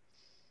range?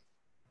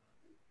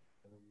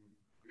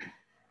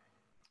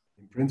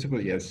 In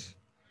principle, yes.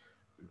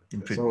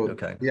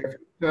 Okay. We have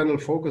internal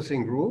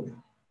focusing group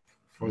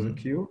for the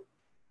Q.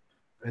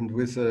 And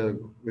with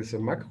a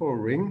macro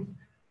ring,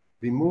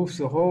 we move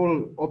the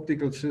whole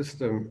optical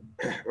system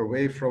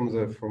away from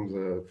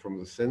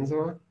the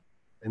sensor,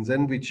 and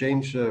then we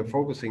change the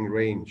focusing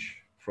range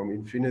from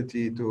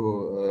infinity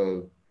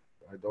to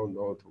I don't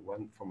know,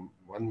 from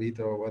 1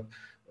 meter or what,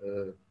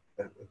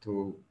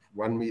 to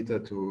 1 meter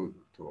to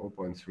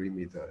 0.3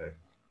 meter.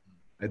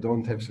 I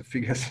don't have the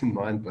figures in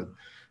mind, but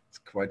it's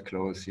quite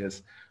close.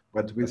 Yes.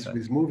 But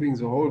with moving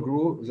the whole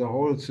group, the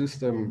whole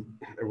system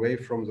away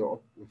from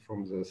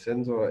the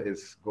sensor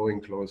is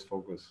going close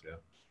focus. Yeah,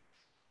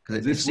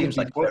 because this seems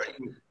like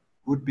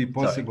would be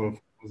possible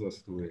for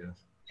others too.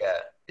 Yes. Yeah,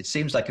 it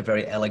seems like a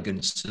very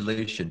elegant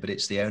solution, but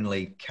it's the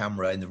only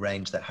camera in the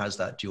range that has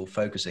that dual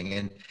focusing.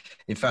 And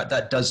in fact,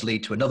 that does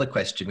lead to another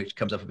question, which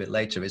comes up a bit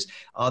later: is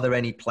are there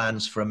any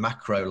plans for a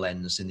macro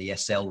lens in the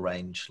SL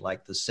range,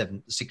 like the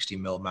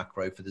 60mm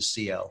macro for the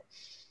CL?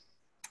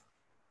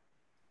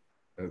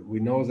 We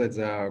know that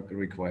there are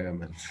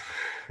requirements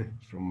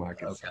from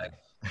market Okay. side.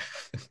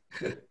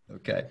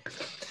 Okay.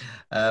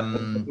 But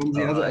on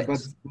the All other, right.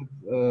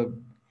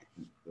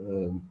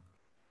 um,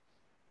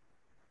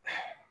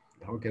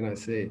 how can I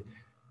say?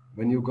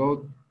 When you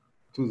go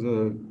to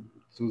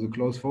the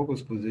close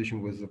focus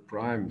position with the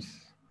primes,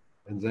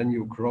 and then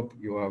you crop,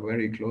 you are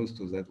very close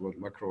to that what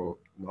macro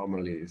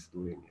normally is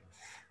doing.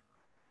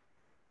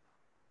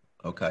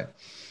 Okay.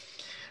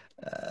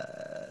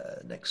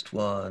 Next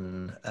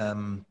one.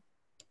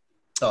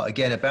 Oh,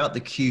 again, about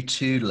the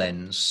Q2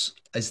 lens,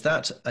 is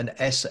that an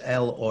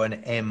SL or an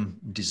M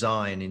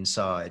design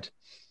inside?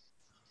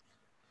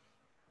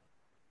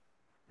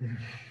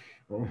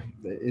 Well,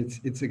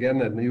 it's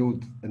again a new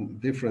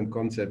and different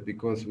concept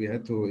because we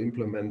had to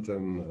implement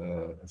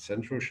a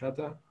central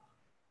shutter.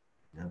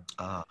 Yeah.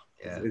 Ah,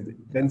 yeah.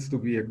 It tends to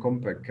be a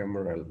compact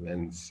camera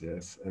lens,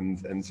 yes, and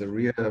the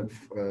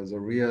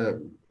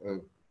rear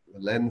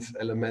lens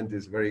element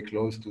is very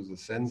close to the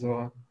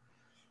sensor,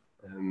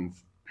 and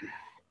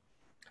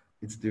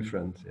it's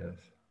different, yes.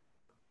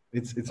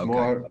 It's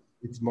Okay.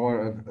 more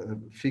a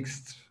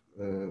fixed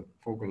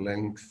focal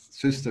length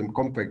system,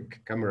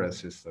 compact camera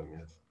system,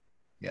 yes.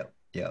 Yeah.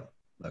 Yeah.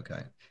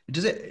 Okay.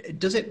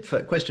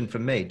 Question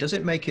from me, does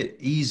it make it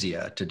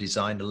easier to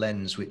design a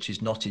lens which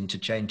is not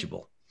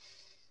interchangeable?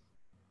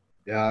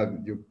 Yeah,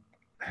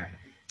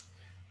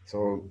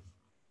 so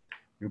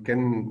you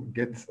can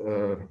get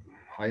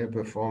higher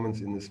performance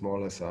in the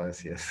smaller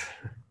size, yes.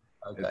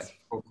 Okay. It's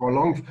for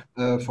long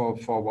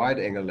for wide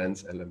angle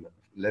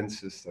lens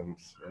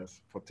systems,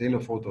 yes. For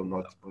telephoto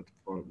not, but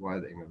for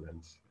wide angle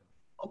lens.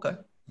 Okay.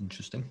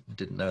 Interesting. I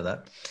didn't know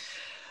that.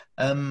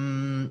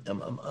 Um,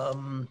 um, um,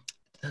 um,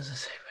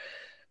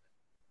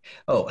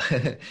 Oh,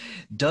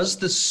 does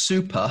the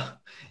super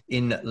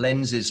in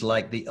lenses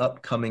like the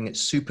upcoming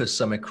Super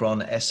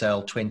Summicron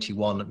SL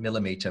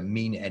 21mm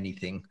mean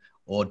anything,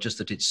 or just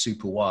that it's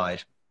super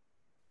wide?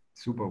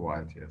 Super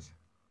wide, yes.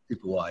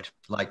 Super wide,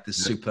 like the Yes,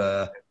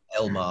 Super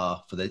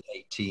Elmar for the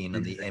 18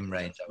 and the exactly. M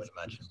range, I would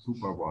imagine.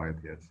 Super wide,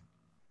 yes.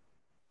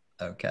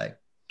 Okay.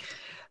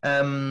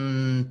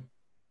 Um,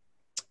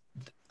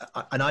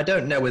 and I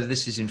don't know whether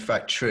this is in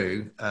fact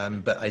true,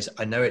 but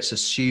I know it's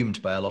assumed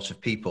by a lot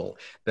of people.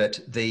 But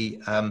the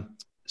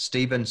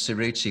Stephen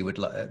Cerruti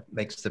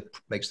makes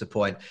the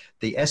point: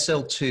 the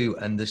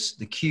SL2 and the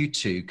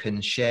Q2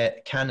 can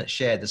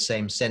share the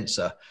same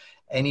sensor.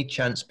 Any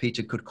chance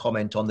Peter could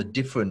comment on the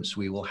difference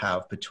we will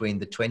have between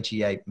the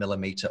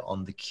 28mm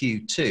on the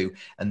Q2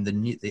 and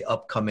the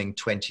upcoming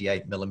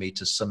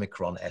 28mm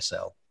Summicron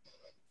SL?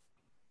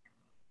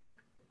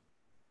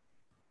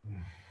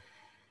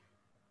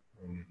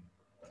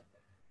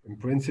 In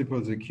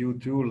principle, the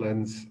Q2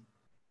 lens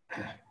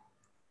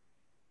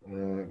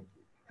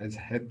has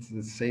had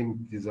the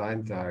same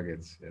design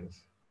targets,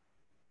 yes.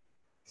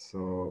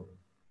 So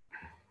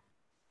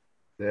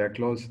they are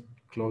close.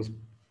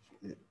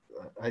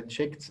 I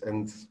checked,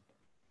 and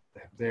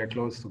they are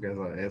close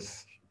together,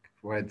 as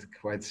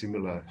quite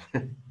similar.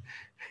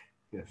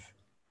 Yes.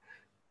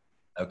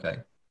 Okay,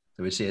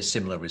 so we see a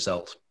similar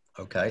result.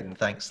 Okay, Yeah.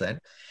 thanks then.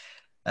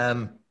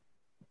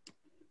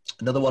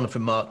 Another one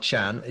from Mark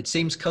Chan. It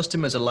seems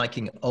customers are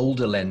liking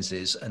older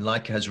lenses, and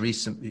Leica has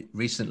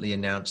recently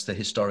announced the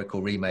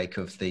historical remake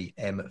of the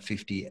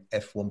M50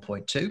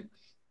 f1.2.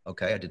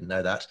 Okay, I didn't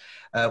know that.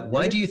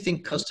 Why do you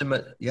think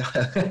Yeah,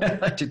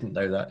 I didn't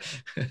know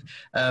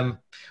that.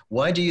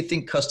 Why do you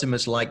think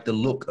customers like the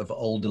look of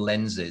older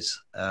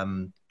lenses?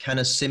 Can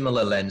a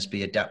similar lens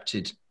be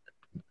adapted?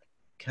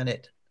 Can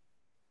it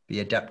be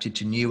adapted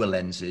to newer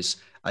lenses,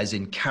 as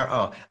in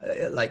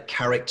like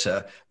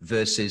character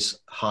versus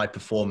high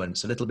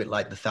performance, a little bit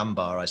like the thumb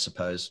bar, I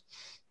suppose.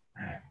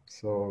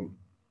 So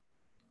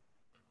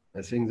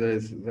I think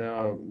there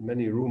are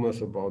many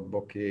rumors about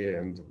bokeh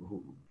and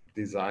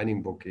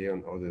designing bokeh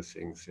and other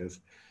things.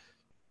 Yes,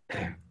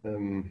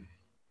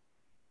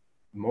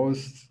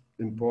 most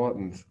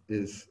important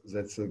is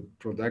that the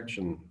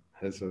production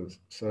has a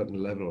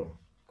certain level,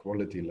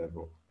 quality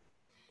level.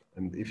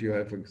 And if you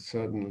have a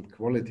certain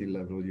quality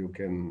level, you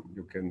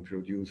can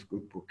produce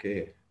good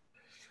bokeh.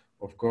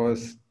 Of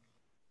course,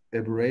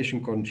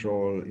 aberration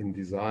control in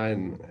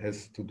design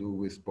has to do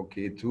with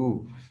bokeh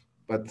too,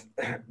 but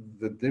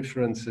the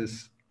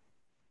differences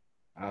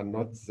are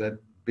not that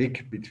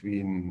big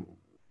between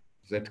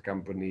Z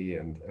company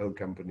and L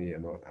company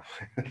and all,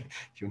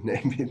 you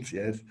name it,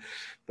 yes.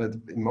 But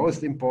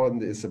most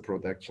important is the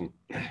production.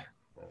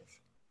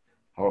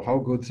 How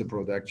good the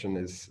production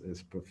is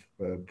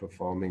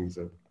performing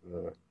the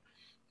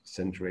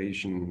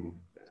centration,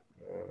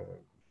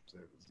 the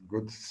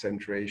good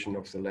centration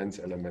of the lens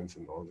elements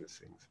and all these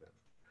things. Yes.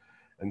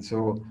 And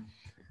so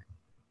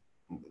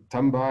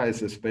Tamba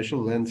is a special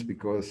lens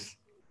because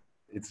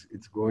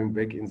it's going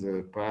back in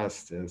the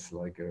past as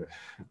like a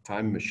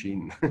time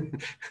machine.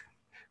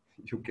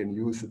 You can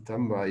use a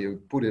Tamba,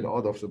 you put it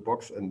out of the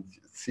box, and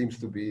it seems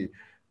to be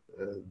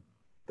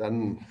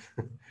done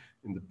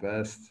in the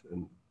past.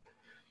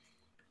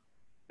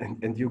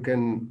 And you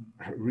can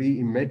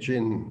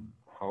reimagine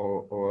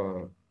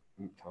how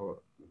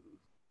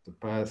the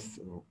past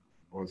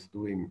was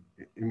doing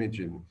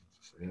imaging,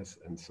 yes,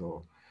 and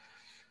so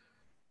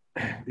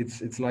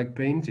it's like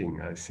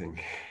painting, I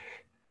think.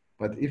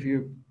 But if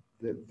you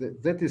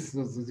that is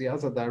the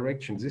other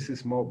direction. This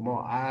is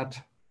more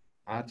art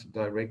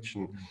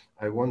direction.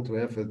 I want to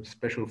have a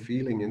special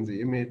feeling in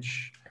the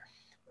image,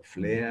 a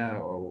flare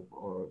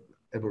or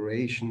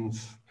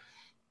aberrations,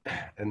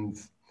 and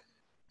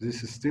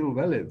this is still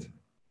valid.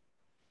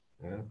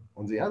 Yeah.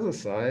 On the other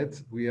side,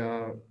 we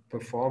are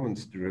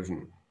performance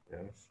driven.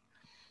 Yes.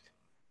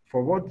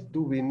 For what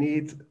do we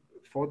need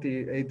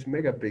 48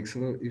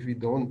 megapixel if we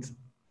don't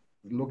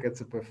look at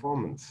the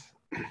performance?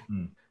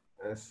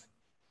 Yes.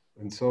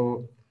 And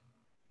so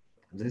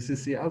this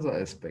is the other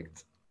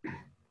aspect.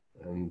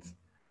 And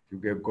you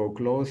go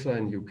closer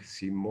and you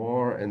see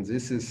more. And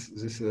this is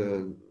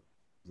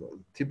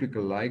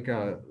typical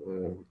Leica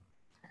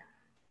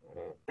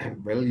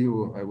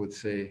value, I would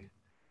say.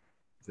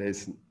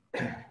 There's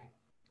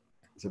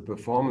the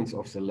performance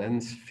of the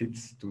lens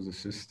fits to the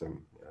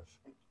system. Yes.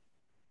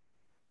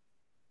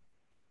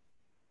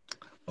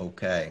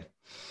 Okay.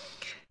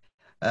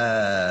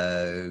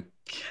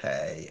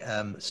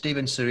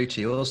 Stephen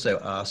Cerruti also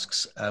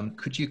asks,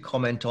 could you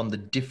comment on the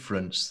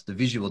difference, the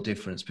visual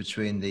difference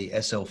between the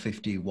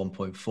SL50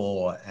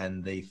 1.4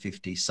 and the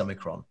 50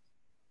 Summicron?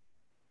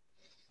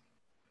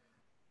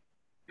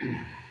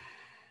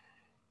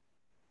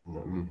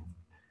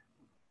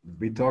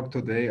 We talked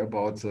today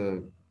about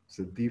the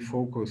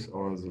defocus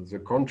or the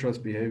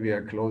contrast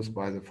behavior close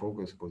by the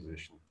focus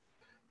position.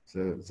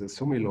 The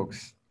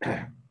Summilux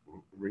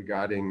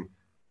regarding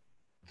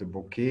the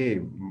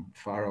bokeh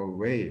far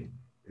away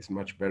is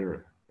much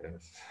better,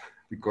 yes,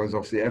 because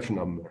of the F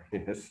number,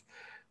 yes.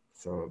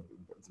 So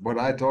what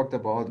I talked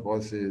about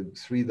was the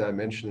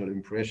three-dimensional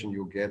impression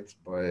you get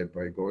by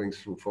going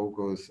through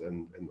focus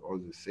and all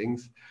these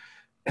things.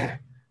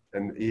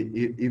 And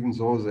even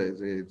though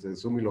the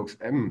Summilux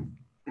M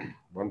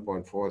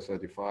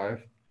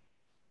 1.435,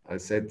 I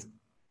said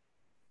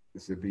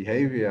the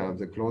behavior,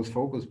 the close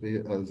focus,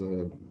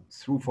 the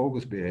through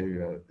focus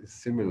behavior is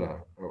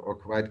similar or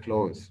quite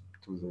close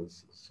to the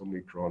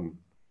Summicron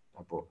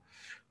Apo.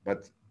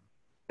 But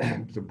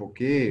the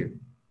bokeh,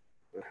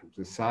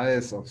 the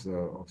size of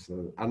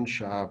the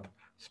unsharp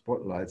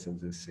spotlights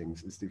and these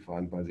things is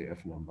defined by the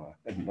F number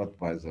and not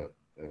by the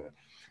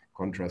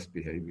contrast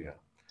behavior.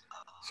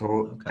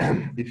 So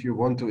if you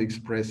want to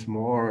express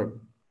more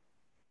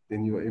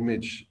in your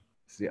image,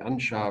 the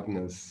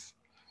unsharpness,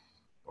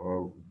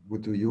 or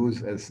would you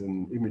use as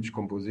an image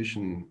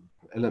composition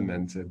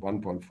element,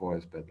 1.4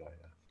 is better. Yeah.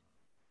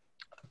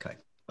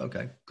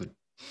 Okay, good.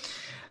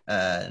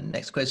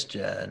 Next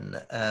question.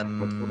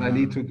 But I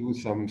need to do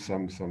some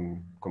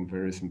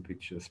comparison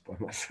pictures by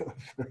myself.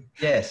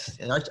 Yes,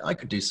 and I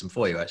could do some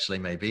for you actually,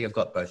 maybe. I've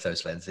got both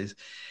those lenses.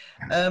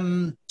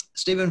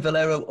 Stephen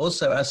Valero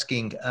also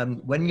asking,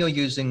 when you're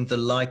using the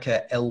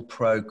Leica L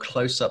Pro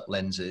close-up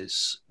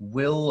lenses,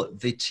 will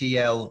the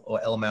TL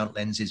or L mount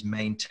lenses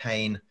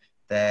maintain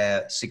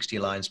their 60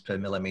 lines per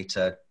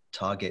millimeter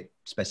target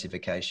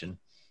specification?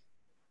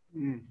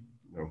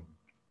 No.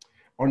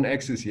 On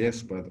axis,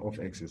 yes, but off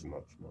axis,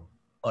 not. No.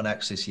 On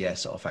axis,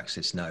 yes. Off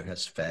axis, no.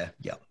 That's fair.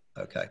 Yeah.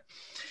 Okay.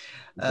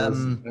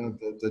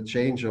 The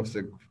change of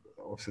the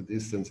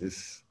distance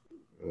is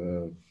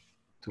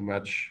too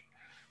much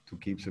to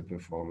keep the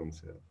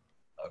performance. Yeah.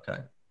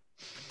 Okay.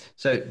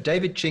 So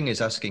David Ching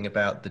is asking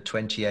about the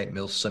 28mm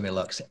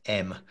Summilux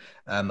M.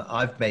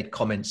 I've made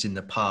comments in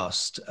the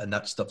past, and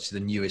that's obviously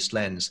the newest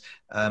lens.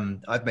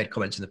 I've made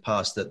comments in the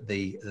past that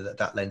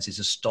that lens is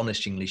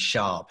astonishingly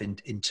sharp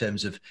in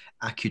terms of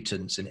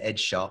acutance and edge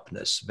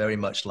sharpness, very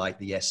much like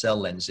the SL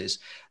lenses.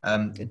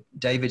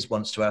 David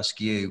wants to ask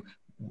you,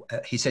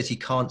 he says he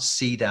can't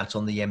see that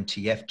on the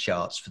MTF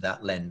charts for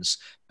that lens,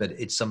 but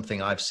it's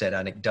something I've said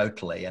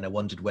anecdotally, and I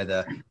wondered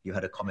whether you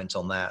had a comment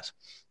on that.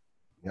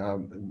 Yeah,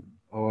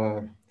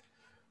 our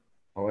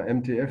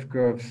MTF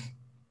curves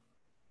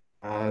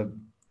are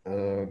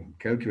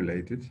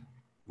calculated,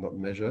 not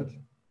measured.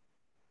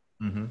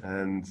 Mm-hmm.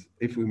 And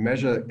if we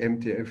measure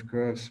MTF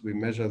curves, we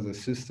measure the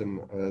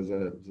system,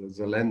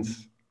 the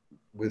lens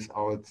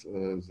without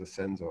the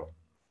sensor.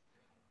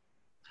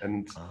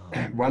 And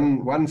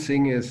one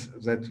thing is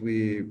that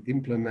we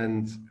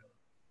implement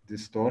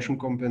distortion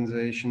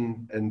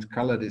compensation and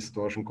color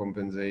distortion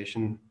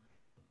compensation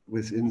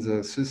within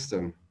the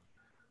system,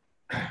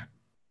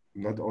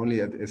 not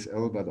only at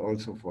SL, but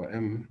also for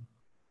M.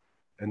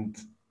 And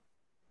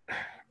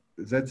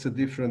that's the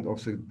difference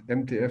of the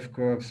MTF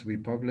curves we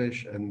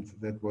publish and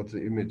that what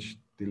the image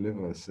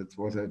delivers. That's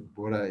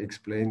what I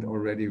explained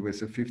already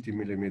with the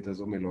 50mm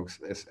Summilux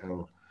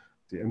SL.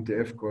 The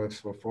MTF curves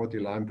for 40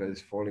 line pair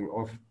is falling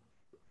off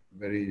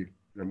very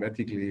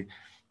dramatically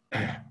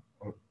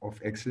off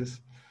axis.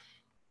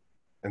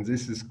 And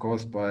this is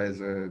caused by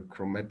the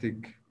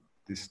chromatic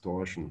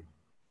distortion.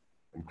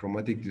 And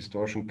chromatic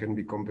distortion can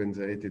be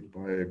compensated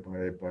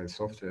by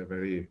software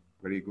very,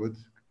 very good.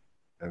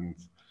 And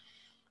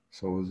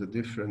so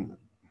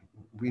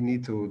we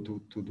need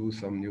to do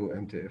some new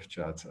MTF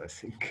charts, I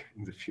think,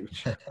 in the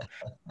future.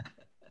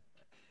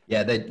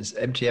 Yeah,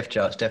 MTF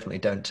charts definitely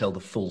don't tell the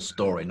full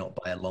story, not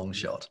by a long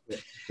shot.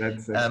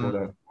 That's what I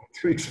want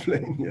to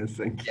explain. Yes,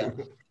 thank Yeah,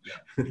 you.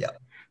 yeah,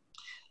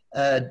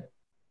 yeah.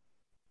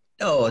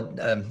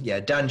 Yeah,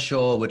 Dan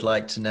Shaw would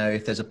like to know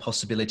if there's a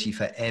possibility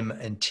for M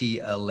and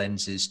TL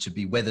lenses to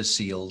be weather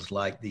sealed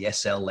like the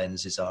SL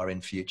lenses are in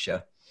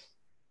future.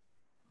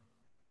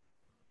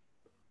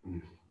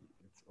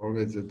 It's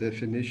always the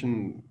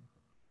definition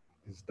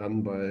is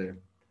done by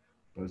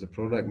the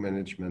product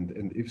management,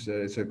 and if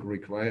there is a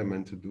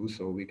requirement to do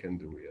so, we can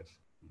do, yes.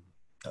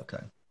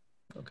 Okay,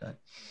 okay.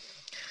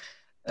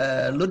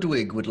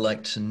 Ludwig would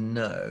like to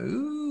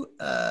know,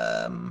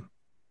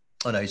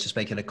 oh no, he's just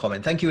making a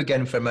comment. Thank you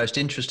again for a most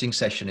interesting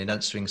session in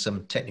answering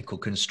some technical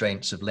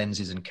constraints of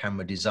lenses and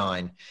camera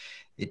design.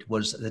 It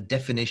was the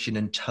definition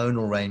and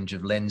tonal range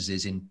of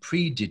lenses in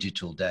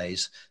pre-digital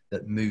days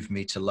that moved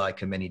me to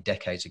Leica many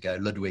decades ago.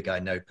 Ludwig, I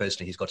know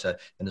personally, he's got an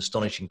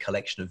astonishing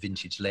collection of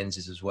vintage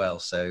lenses as well.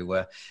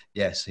 So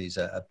yes, he's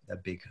a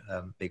big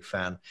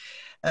fan.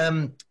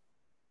 No,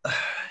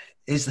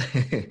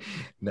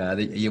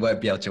 you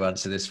won't be able to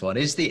answer this one.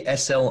 Is the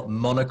SL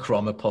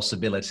monochrome a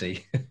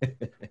possibility?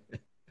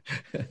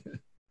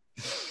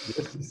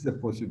 Yes, it's a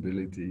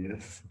possibility,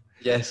 yes.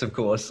 Yes, of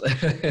course.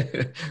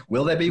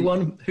 Will there be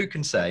one? Who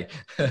can say?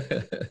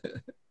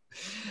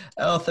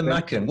 Arthur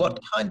Macken, what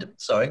kind of,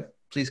 sorry,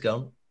 please go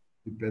on.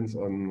 Depends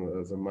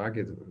on the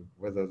market,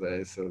 whether there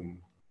is a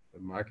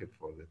market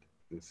for it.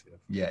 This,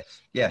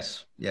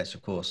 Yes,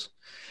 of course.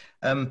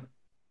 I'll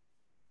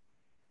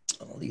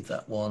leave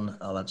that one.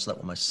 I'll answer that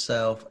one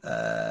myself.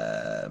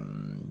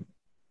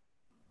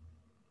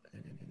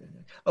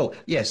 Oh,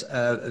 yes,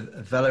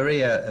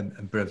 Valeria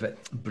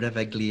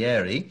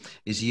Breveglieri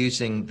is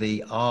using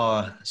the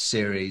R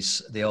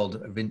series, the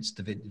old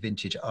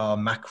vintage R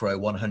macro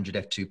 100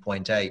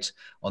 f2.8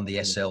 on the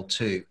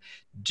SL2.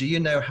 Do you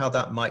know how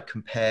that might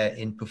compare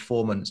in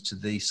performance to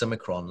the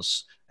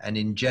summicrons? And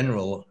in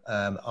general,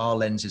 R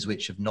lenses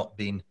which have not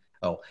been,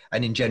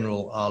 and in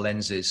general, R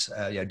lenses,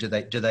 do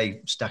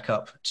they stack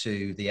up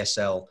to the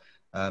SL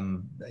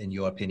in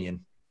your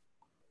opinion?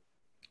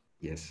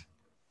 Yes,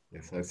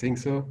 I think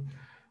so.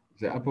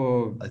 The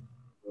Apo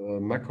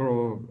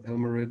macro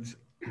Elmerit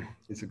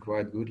is a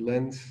quite good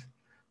lens.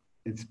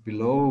 It's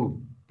below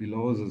the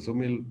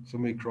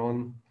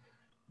Summicron,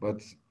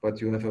 but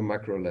you have a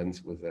macro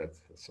lens with that.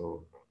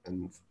 So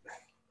and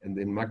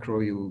in macro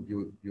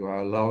you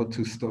are allowed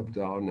to stop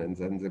down, and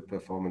then the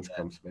performance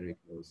comes very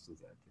close to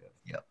that. Yes.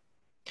 Yeah.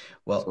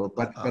 Well, so,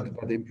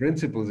 but in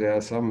principle there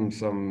are some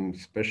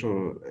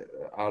special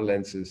R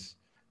lenses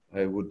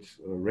I would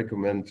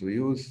recommend to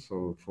use.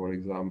 So, for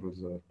example,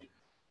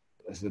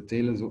 the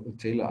Taylor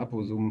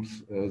Aposums,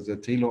 the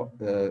Taylor,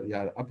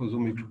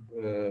 Aposumic,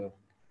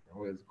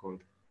 how is it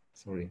called?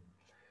 Sorry.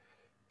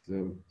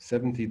 The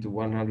 70 to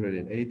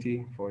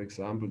 180, for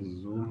example, the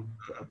zoom,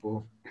 the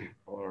Apo,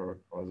 or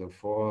the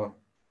 4,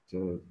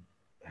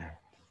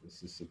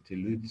 this is the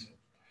Telute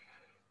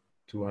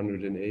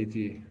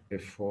 280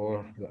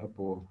 f4, the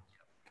Apo,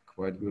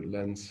 quite good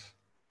lens.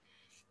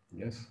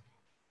 Yes.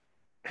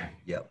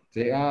 Yeah.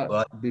 They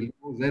are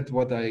below that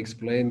what I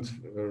explained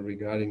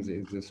regarding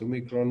the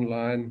Summicron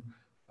line,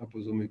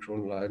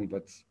 Apo-Summicron line,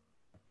 but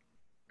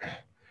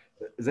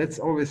that's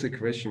always a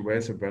question,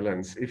 where's the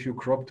balance? If you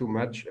crop too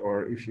much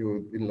or if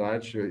you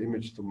enlarge your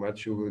image too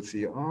much, you will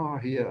see, oh,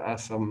 here are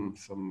some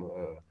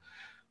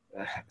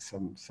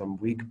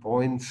weak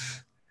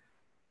points.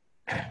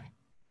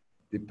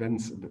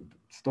 Depends.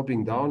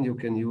 Stopping down you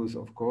can use,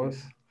 of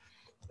course,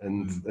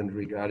 and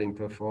regarding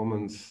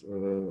performance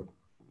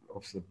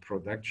of the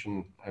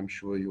production, I'm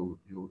sure you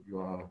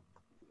are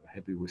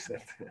happy with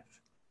that.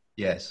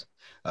 Yes,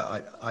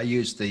 I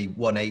use the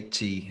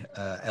 180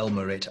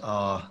 Elmerit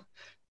R,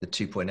 the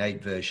 2.8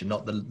 version,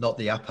 not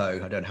the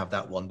Apo. I don't have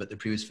that one, but the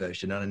previous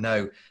version. And I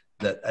know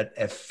that at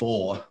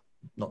f4,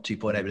 not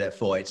 2.8, but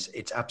f4,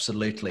 it's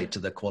absolutely to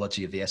the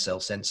quality of the SL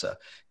sensor,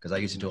 because I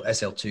use it all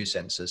SL2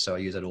 sensor, so I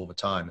use it all the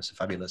time. It's a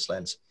fabulous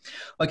lens.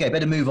 Okay,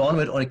 better move on.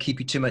 We don't want to keep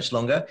you too much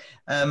longer.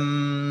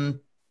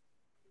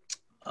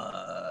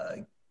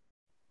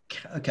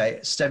 Okay,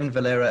 Steven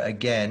Valera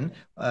again.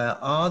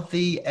 Are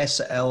the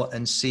SL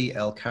and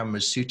CL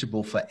cameras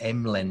suitable for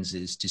M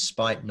lenses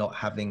despite not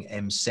having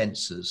M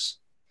sensors?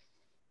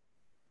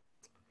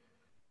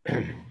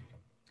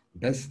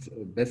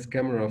 Best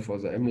camera for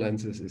the M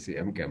lenses is the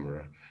M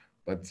camera,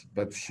 but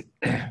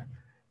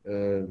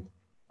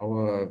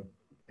our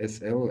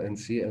SL and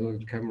CL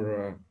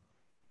camera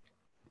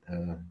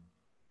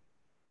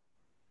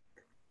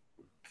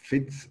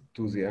fits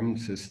to the M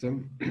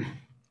system.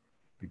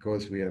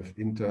 Because we have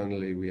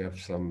internally, we have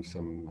some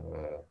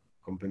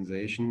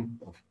compensation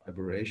of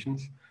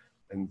aberrations.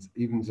 And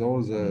even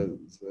though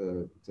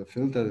the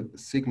filter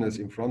thickness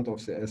in front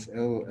of the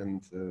SL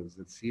and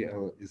the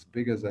CL is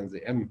bigger than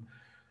the M,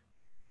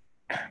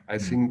 I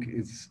think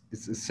it's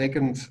a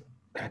second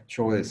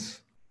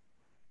choice,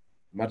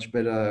 much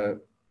better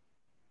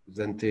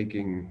than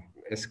taking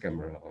S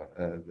camera,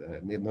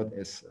 not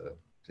S,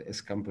 the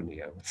S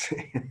company, I would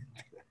say.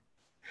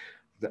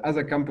 the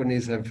other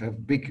companies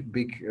have big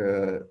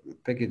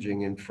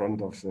packaging in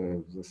front of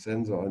the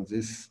sensor, and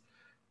this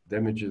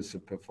damages the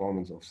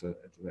performance of the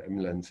M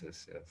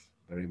lenses, yes,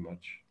 very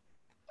much.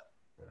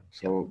 Yeah.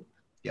 So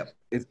yep.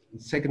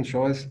 Second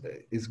choice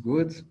is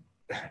good.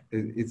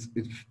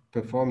 It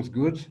performs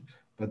good,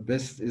 but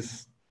best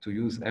is to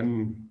use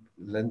M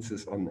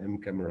lenses on M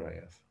camera,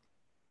 yes.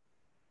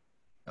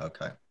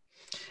 Okay.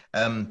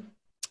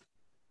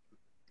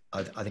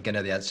 I think I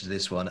know the answer to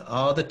this one.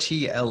 Are the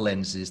TL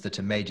lenses that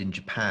are made in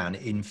Japan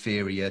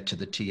inferior to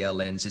the TL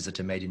lenses that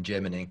are made in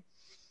Germany?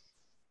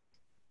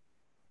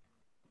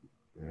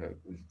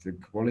 The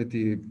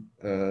quality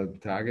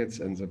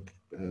targets and the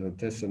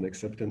test and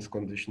acceptance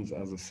conditions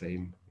are the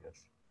same,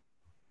 yes.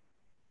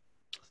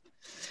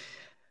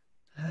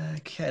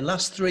 Okay,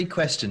 last three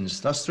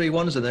questions, last three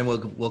ones, and then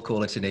we'll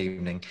call it an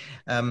evening.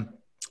 Let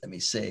me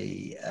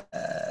see.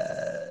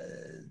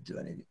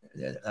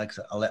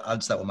 I'll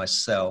answer that one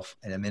myself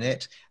in a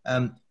minute.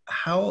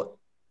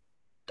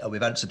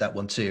 We've answered that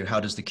one too. How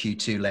does the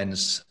Q2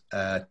 lens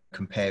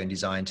compare in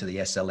design to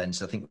the SL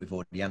lens? I think we've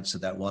already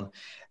answered that one.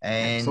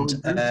 And so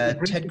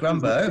Ted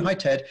Grumbo, hi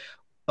Ted.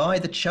 By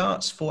the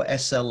charts for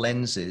SL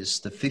lenses,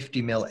 the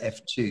 50mm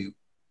f2.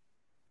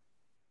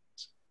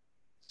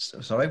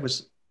 Sorry,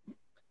 it's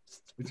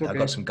okay. I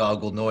got some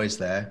gargled noise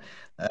there.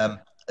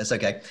 That's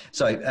okay.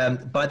 So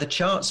by the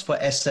charts for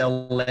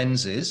SL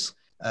lenses,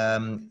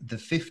 the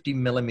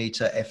 50mm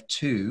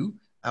f2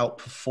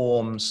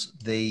 outperforms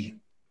the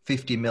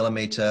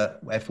 50mm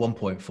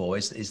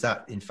f1.4. Is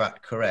that in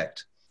fact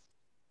correct?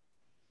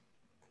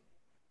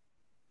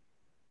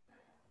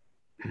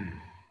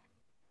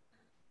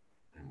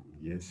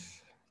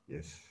 Yes,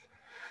 yes.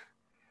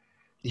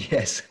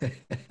 Yes.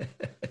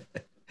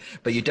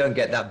 But you don't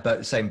get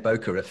that same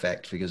bokeh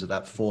effect because of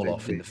that fall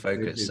off in the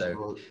focus.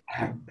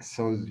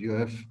 So you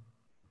have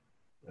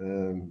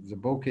the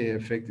bokeh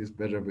effect is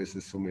better with the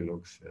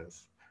Summilux,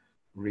 yes.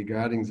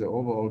 Regarding the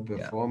overall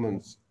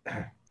performance,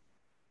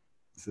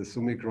 the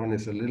Summicron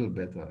is a little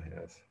better,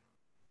 yes.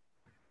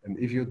 And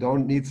if you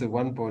don't need the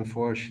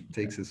 1.4,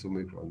 take the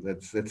Summicron.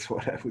 That's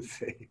what I would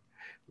say.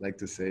 Like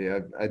to say, I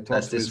talked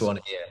That's this one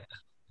here.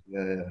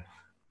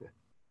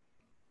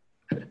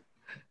 Yeah.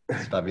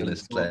 It's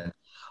fabulous, Glenn.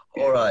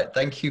 All right,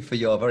 thank you for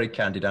your very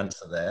candid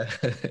answer there.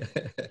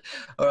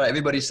 All right,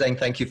 everybody's saying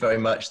thank you very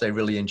much. They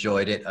really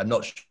enjoyed it. I'm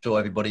not sure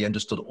everybody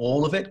understood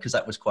all of it because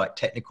that was quite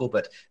technical,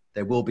 but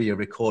there will be a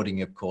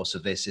recording, of course,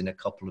 of this in a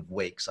couple of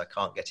weeks. I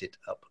can't get it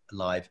up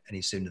live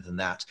any sooner than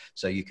that.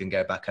 So you can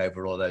go back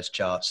over all those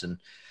charts and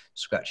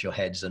scratch your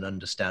heads and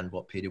understand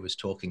what Peter was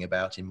talking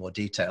about in more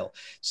detail.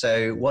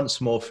 So once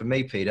more from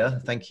me,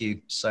 Peter, thank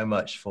you so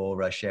much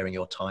for sharing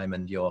your time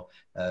and your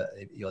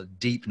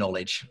deep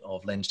knowledge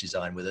of lens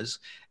design with us.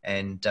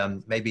 And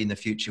maybe in the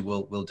future,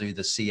 we'll do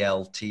the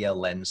CL-TL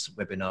lens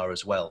webinar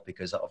as well,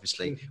 because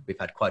obviously we've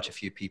had quite a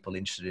few people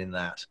interested in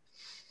that.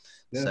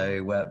 Yeah.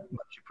 So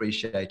much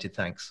appreciated.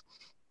 Thanks.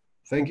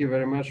 Thank you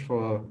very much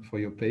for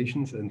your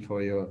patience and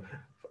for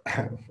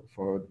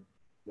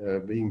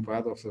being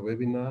part of the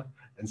webinar.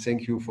 And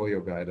thank you for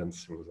your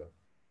guidance, Rosa.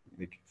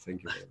 Nick,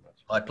 thank you very much.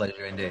 My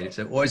pleasure indeed. It's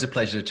always a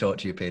pleasure to talk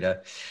to you,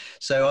 Peter.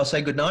 So I'll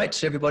say good night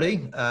to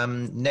everybody.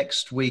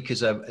 Next week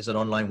is an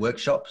online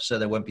workshop, so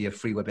there won't be a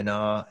free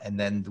webinar. And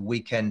then the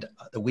week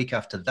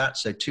after that,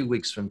 so 2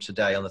 weeks from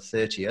today on the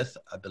 30th,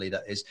 I believe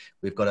that is,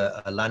 we've got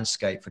a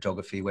landscape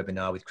photography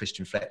webinar with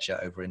Christian Fletcher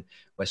over in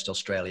West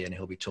Australia, and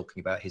he'll be talking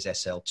about his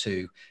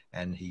SL2,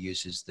 and he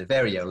uses the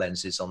Vario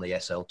lenses on the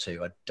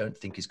SL2. I don't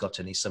think he's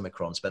got any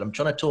Summicrons, but I'm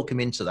trying to talk him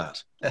into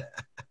that.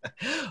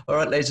 All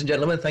right, ladies and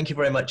gentlemen, thank you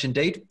very much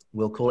indeed.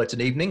 We'll call it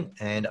an evening,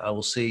 and I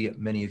will see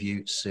many of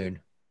you soon.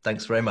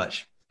 Thanks very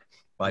much.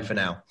 Bye for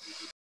now.